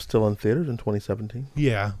 But it was still in theaters in 2017.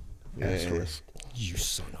 Yeah. You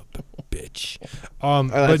son of a bitch.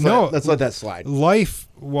 Let's let that slide. Life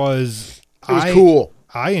was... It was cool.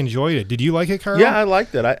 I enjoyed it. Did you like it, Carl? Yeah, I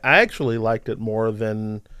liked it. I actually liked it more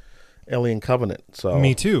than Alien Covenant. So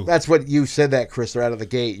Me too. That's what you said that, Chris, right out of the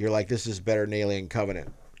gate. You're like, this is better than Alien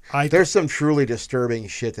Covenant. There's some truly disturbing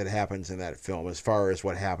shit that happens in that film as far as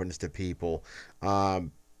what happens to people. I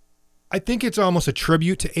think it's almost a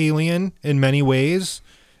tribute to Alien in many ways.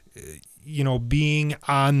 Being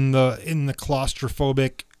in the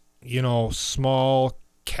claustrophobic, small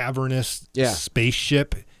cavernous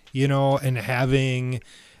spaceship, and having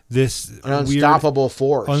this unstoppable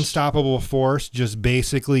force just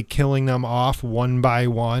basically killing them off one by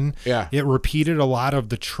one. Yeah. It repeated a lot of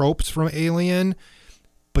the tropes from Alien,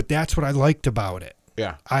 but that's what I liked about it.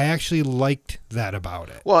 Yeah. I actually liked that about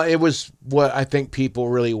it. Well, it was what I think people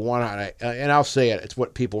really want on it. And I'll say it. It's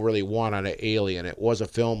what people really want on an Alien. It was a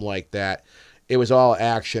film like that. It was all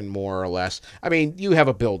action, more or less. I mean, you have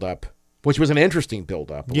a build-up, which was an interesting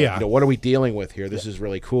build-up. Yeah. What are we dealing with here? This is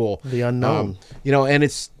really cool. The unknown. And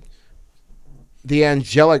it's the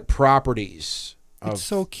angelic properties. It's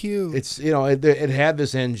so cute. It's, it had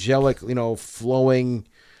this angelic, flowing.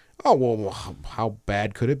 Oh, well, how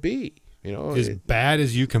bad could it be? As bad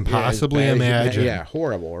as you can possibly imagine. Yeah,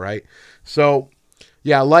 horrible, right? So,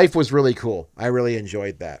 yeah, Life was really cool. I really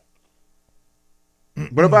enjoyed that.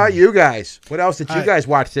 What about you guys? What else did you guys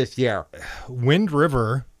watch this year? Wind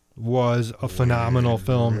River was a phenomenal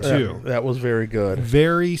film, too. That was very good.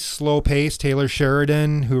 Very slow pace. Taylor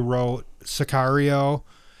Sheridan, who wrote Sicario.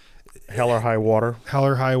 Hell or High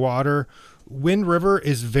Water. Wind River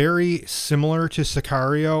is very similar to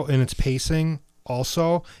Sicario in its pacing,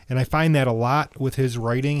 also. And I find that a lot with his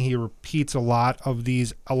writing. He repeats a lot of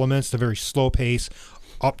these elements, the very slow pace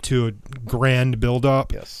up to a grand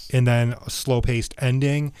buildup, Yes. and then a slow paced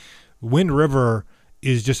ending. Wind River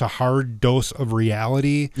is just a hard dose of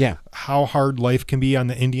reality. Yeah. How hard life can be on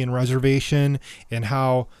the Indian reservation and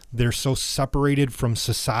how they're so separated from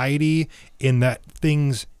society, and that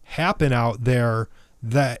things happen out there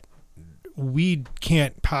that we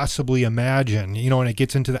can't possibly imagine, you know, and it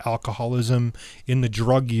gets into the alcoholism, in the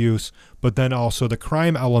drug use, but then also the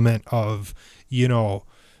crime element of, you know,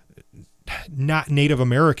 not Native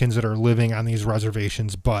Americans that are living on these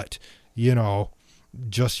reservations, but, you know,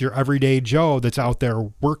 just your everyday Joe that's out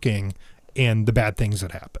there working, and the bad things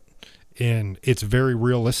that happen. And it's very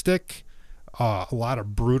realistic. A lot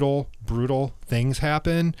of brutal things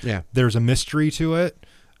happen. Yeah. There's a mystery to it.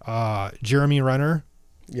 Jeremy Renner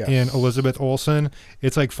Yes. and Elizabeth Olsen.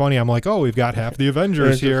 It's like funny. I'm like, oh, we've got half the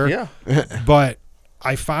Avengers here. Yeah. But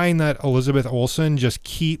I find that Elizabeth Olsen just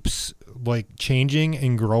keeps like changing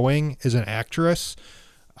and growing as an actress.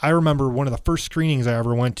 I remember one of the first screenings I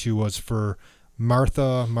ever went to was for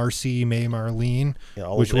Marcy May Marlene, Yeah,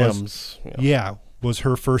 all which those was M's. was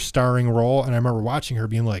her first starring role. And I remember watching her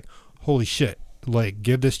being like, holy shit, like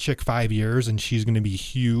give this chick 5 years and she's going to be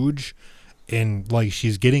huge. And like,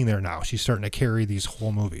 she's getting there now. She's starting to carry these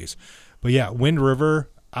whole movies. But yeah, Wind River,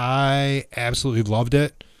 I absolutely loved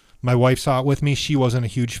it. My wife saw it with me. She wasn't a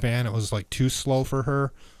huge fan. It was like too slow for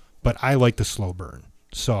her, but I like the slow burn.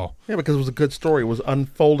 So Yeah, because it was a good story. It was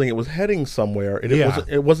unfolding. It was heading somewhere. And Yeah.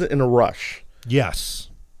 it wasn't in a rush. yes,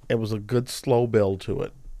 It was a good slow build to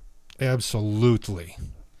it. absolutely.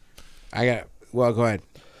 Well, go ahead.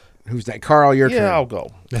 Who's that? Carl, your turn. Yeah, I'll go.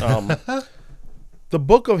 The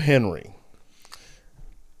Book of Henry.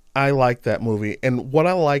 I like that movie. And what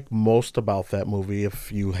I like most about that movie,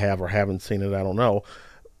 if you have or haven't seen it, I don't know,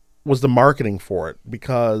 was the marketing for it,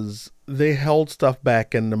 because they held stuff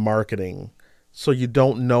back in the marketing so you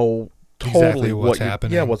don't know totally Exactly what's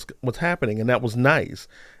happening. Yeah, what's happening, and that was nice.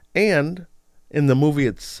 And in the movie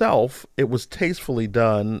itself, it was tastefully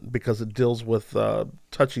done because it deals with a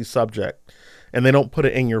touchy subject, and they don't put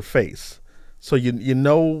it in your face. So you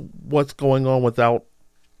know what's going on without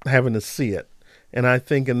having to see it. And I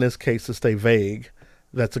think in this case, to stay vague,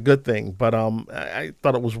 that's a good thing. But I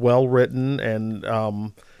thought it was well written, and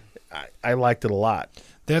I liked it a lot.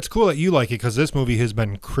 That's cool that you like it, because this movie has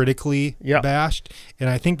been critically Yeah. bashed. And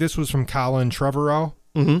I think this was from Colin Trevorrow,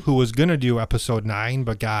 who was going to do episode 9,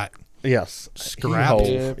 but got, Yes. Scrapped.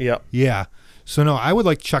 He hove. Yep. yeah. So no, I would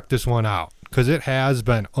like to check this one out, because it has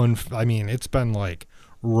been, it's been like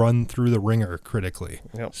run through the ringer critically.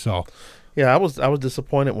 Yep. So Yeah, I was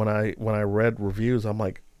disappointed when I read reviews. I'm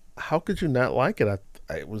like, how could you not like it?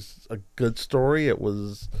 It was a good story. It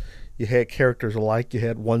was, you had characters alike. You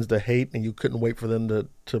had ones to hate, and you couldn't wait for them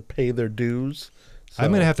to pay their dues. So, I'm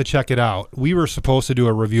going to have to check it out. We were supposed to do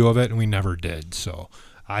a review of it, and we never did. So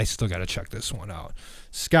I still got to check this one out.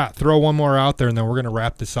 Scott, throw one more out there, and then we're going to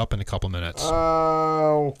wrap this up in a couple minutes.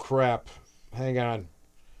 Oh crap! Hang on.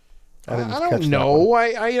 I didn't I catch don't that know.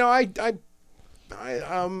 one.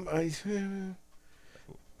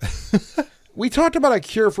 We talked about a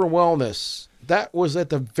cure for wellness. That was at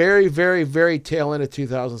the very, very, very tail end of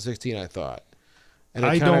 2016, I thought. And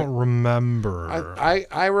I don't remember.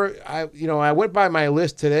 I went by my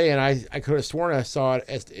list today, and I could have sworn I saw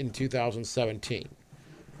it in 2017.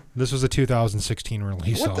 This was a 2016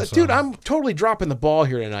 release. What the, also. dude? I'm totally dropping the ball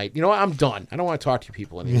here tonight. You know what? I'm done. I don't want to talk to you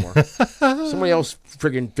people anymore. Somebody else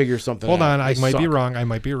friggin' figure something Hold out. on, I might suck. be wrong. I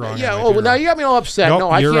might be wrong. Yeah. I might Oh, be well, now wrong. you got me all upset. Nope, No,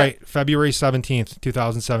 I you're can't. right. February 17th,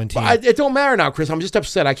 2017. It don't matter now, Chris. I'm just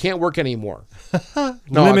upset. I can't work anymore. No,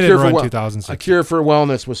 Limited A Cure for run Well- 2016. A Cure for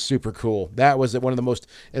Wellness was super cool. That was one of the most,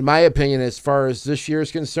 in my opinion, as far as this year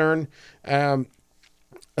is concerned,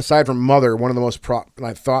 aside from Mother, one of the most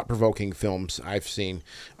thought-provoking films I've seen,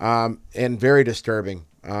 and very disturbing.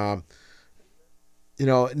 It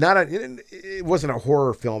wasn't a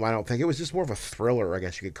horror film, I don't think. It was just more of a thriller, I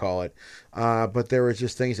guess you could call it. But there was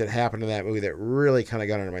just things that happened in that movie that really kind of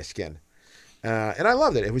got under my skin. And I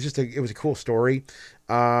loved it. It was just it was a cool story.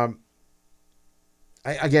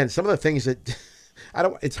 Again, some of the things that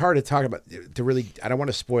it's hard to talk about I don't want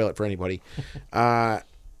to spoil it for anybody.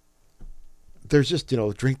 There's just,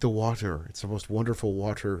 drink the water. It's the most wonderful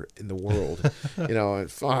water in the world, and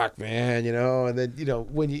fuck, man, and then,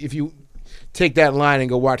 if you take that line and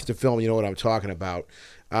go watch the film, you know what I'm talking about.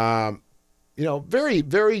 Very,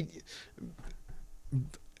 very,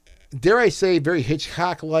 dare I say, very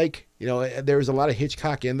Hitchcock-like. There was a lot of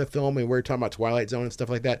Hitchcock in the film, and we were talking about Twilight Zone and stuff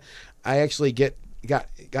like that. I actually got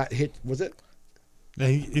hit. Was it?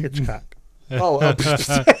 Hitchcock. Oh.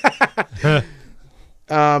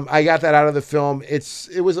 I got that out of the film.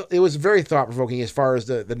 It was very thought provoking as far as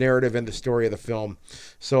the narrative and the story of the film.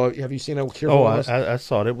 So have you seen it? I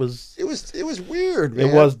saw it. It was weird, man.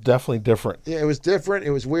 It was definitely different. Yeah, it was different.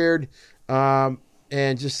 It was weird.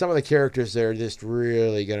 And just some of the characters there just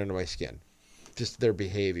really got under my skin. Just their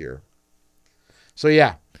behavior. So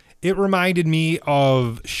yeah. It reminded me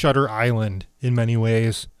of Shutter Island in many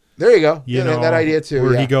ways. There you go. You know, that idea too.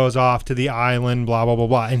 Where he goes off to the island, blah, blah, blah,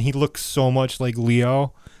 blah. And he looks so much like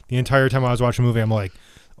Leo. The entire time I was watching the movie, I'm like,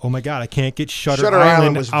 oh my God, I can't get Shutter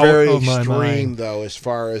Island was out very of my extreme, mind. though, as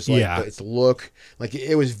far as its look. Like,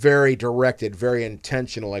 it was very directed, very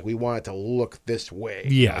intentional. Like, we want it to look this way.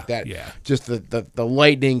 Yeah. Like that. Yeah. Just the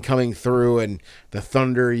lightning coming through and the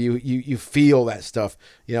thunder, you feel that stuff.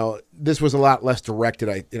 You know, this was a lot less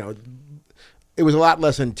directed. It was a lot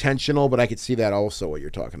less intentional, but I could see that also, what you're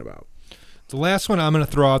talking about. The last one I'm going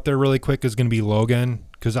to throw out there really quick is going to be Logan,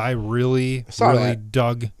 because I really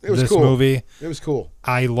dug this movie. It was cool.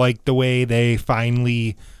 I liked the way they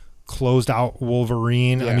finally closed out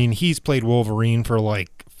Wolverine. Yeah. I mean, he's played Wolverine for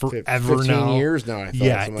like forever 15 now. years now, I thought.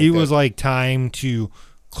 Yeah, it was like time to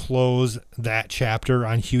close that chapter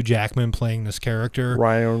on Hugh Jackman playing this character.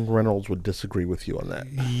 Ryan Reynolds would disagree with you on that.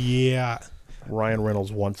 Yeah. Ryan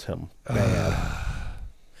Reynolds wants him bad.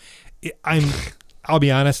 I'll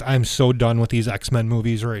be honest, I'm so done with these X-Men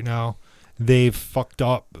movies right now. They've fucked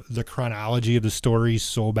up the chronology of the stories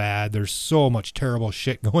so bad. There's so much terrible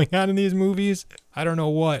shit going on in these movies. I don't know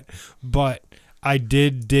what, but I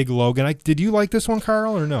did dig Logan. Did you like this one,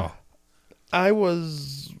 Carl, or no? I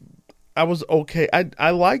was okay.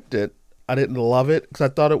 I liked it. I didn't love it because I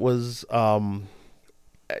thought it was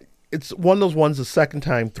it's one of those ones the second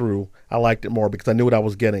time through I liked it more because I knew what I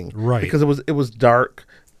was getting. Right. Because it was dark,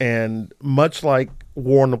 and much like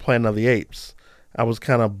War on the Planet of the Apes, I was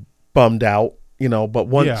kind of bummed out, but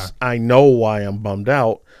once I know why I'm bummed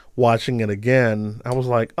out, watching it again, I was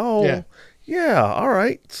like, oh, yeah, all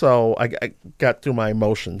right. So I got through my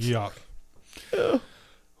emotions. Yeah.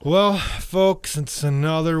 Well, folks, it's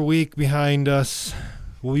another week behind us.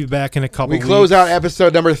 We'll be back in a couple weeks. We close out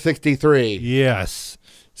episode number 63. Yes.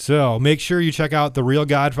 So make sure you check out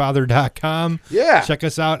therealgodfather.com. Yeah. Check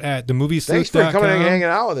us out at themoviesloop.com. Thanks for coming and hanging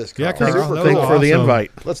out with us, Carl. Yeah, Carl. Thanks for the invite.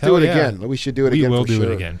 Let's do it again. We should do it again. We will do it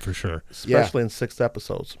again for sure. Especially in 6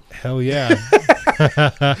 episodes. Hell yeah.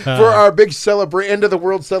 For our big end of the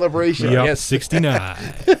world celebration. Yep, yes. 69.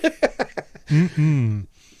 Mm-mm.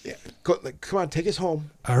 Yeah. Come on, take us home.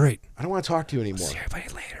 All right. I don't want to talk to you anymore. See everybody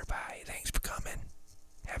later. Bye. Thanks for coming.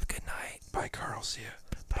 Have a good night. Bye, Carl. See you.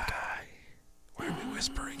 Bye. Why are we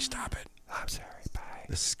whispering? Stop it. I'm sorry. Bye.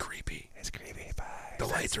 This is creepy. It's creepy. Bye. The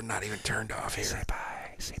lights are not even turned off here. Say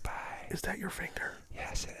bye. Say bye. Is that your finger?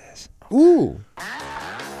 Yes, it is. Ooh.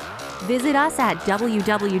 Visit us at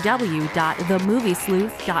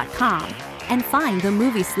www.themoviesleuth.com and find The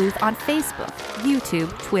Movie Sleuth on Facebook,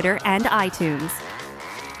 YouTube, Twitter, and iTunes.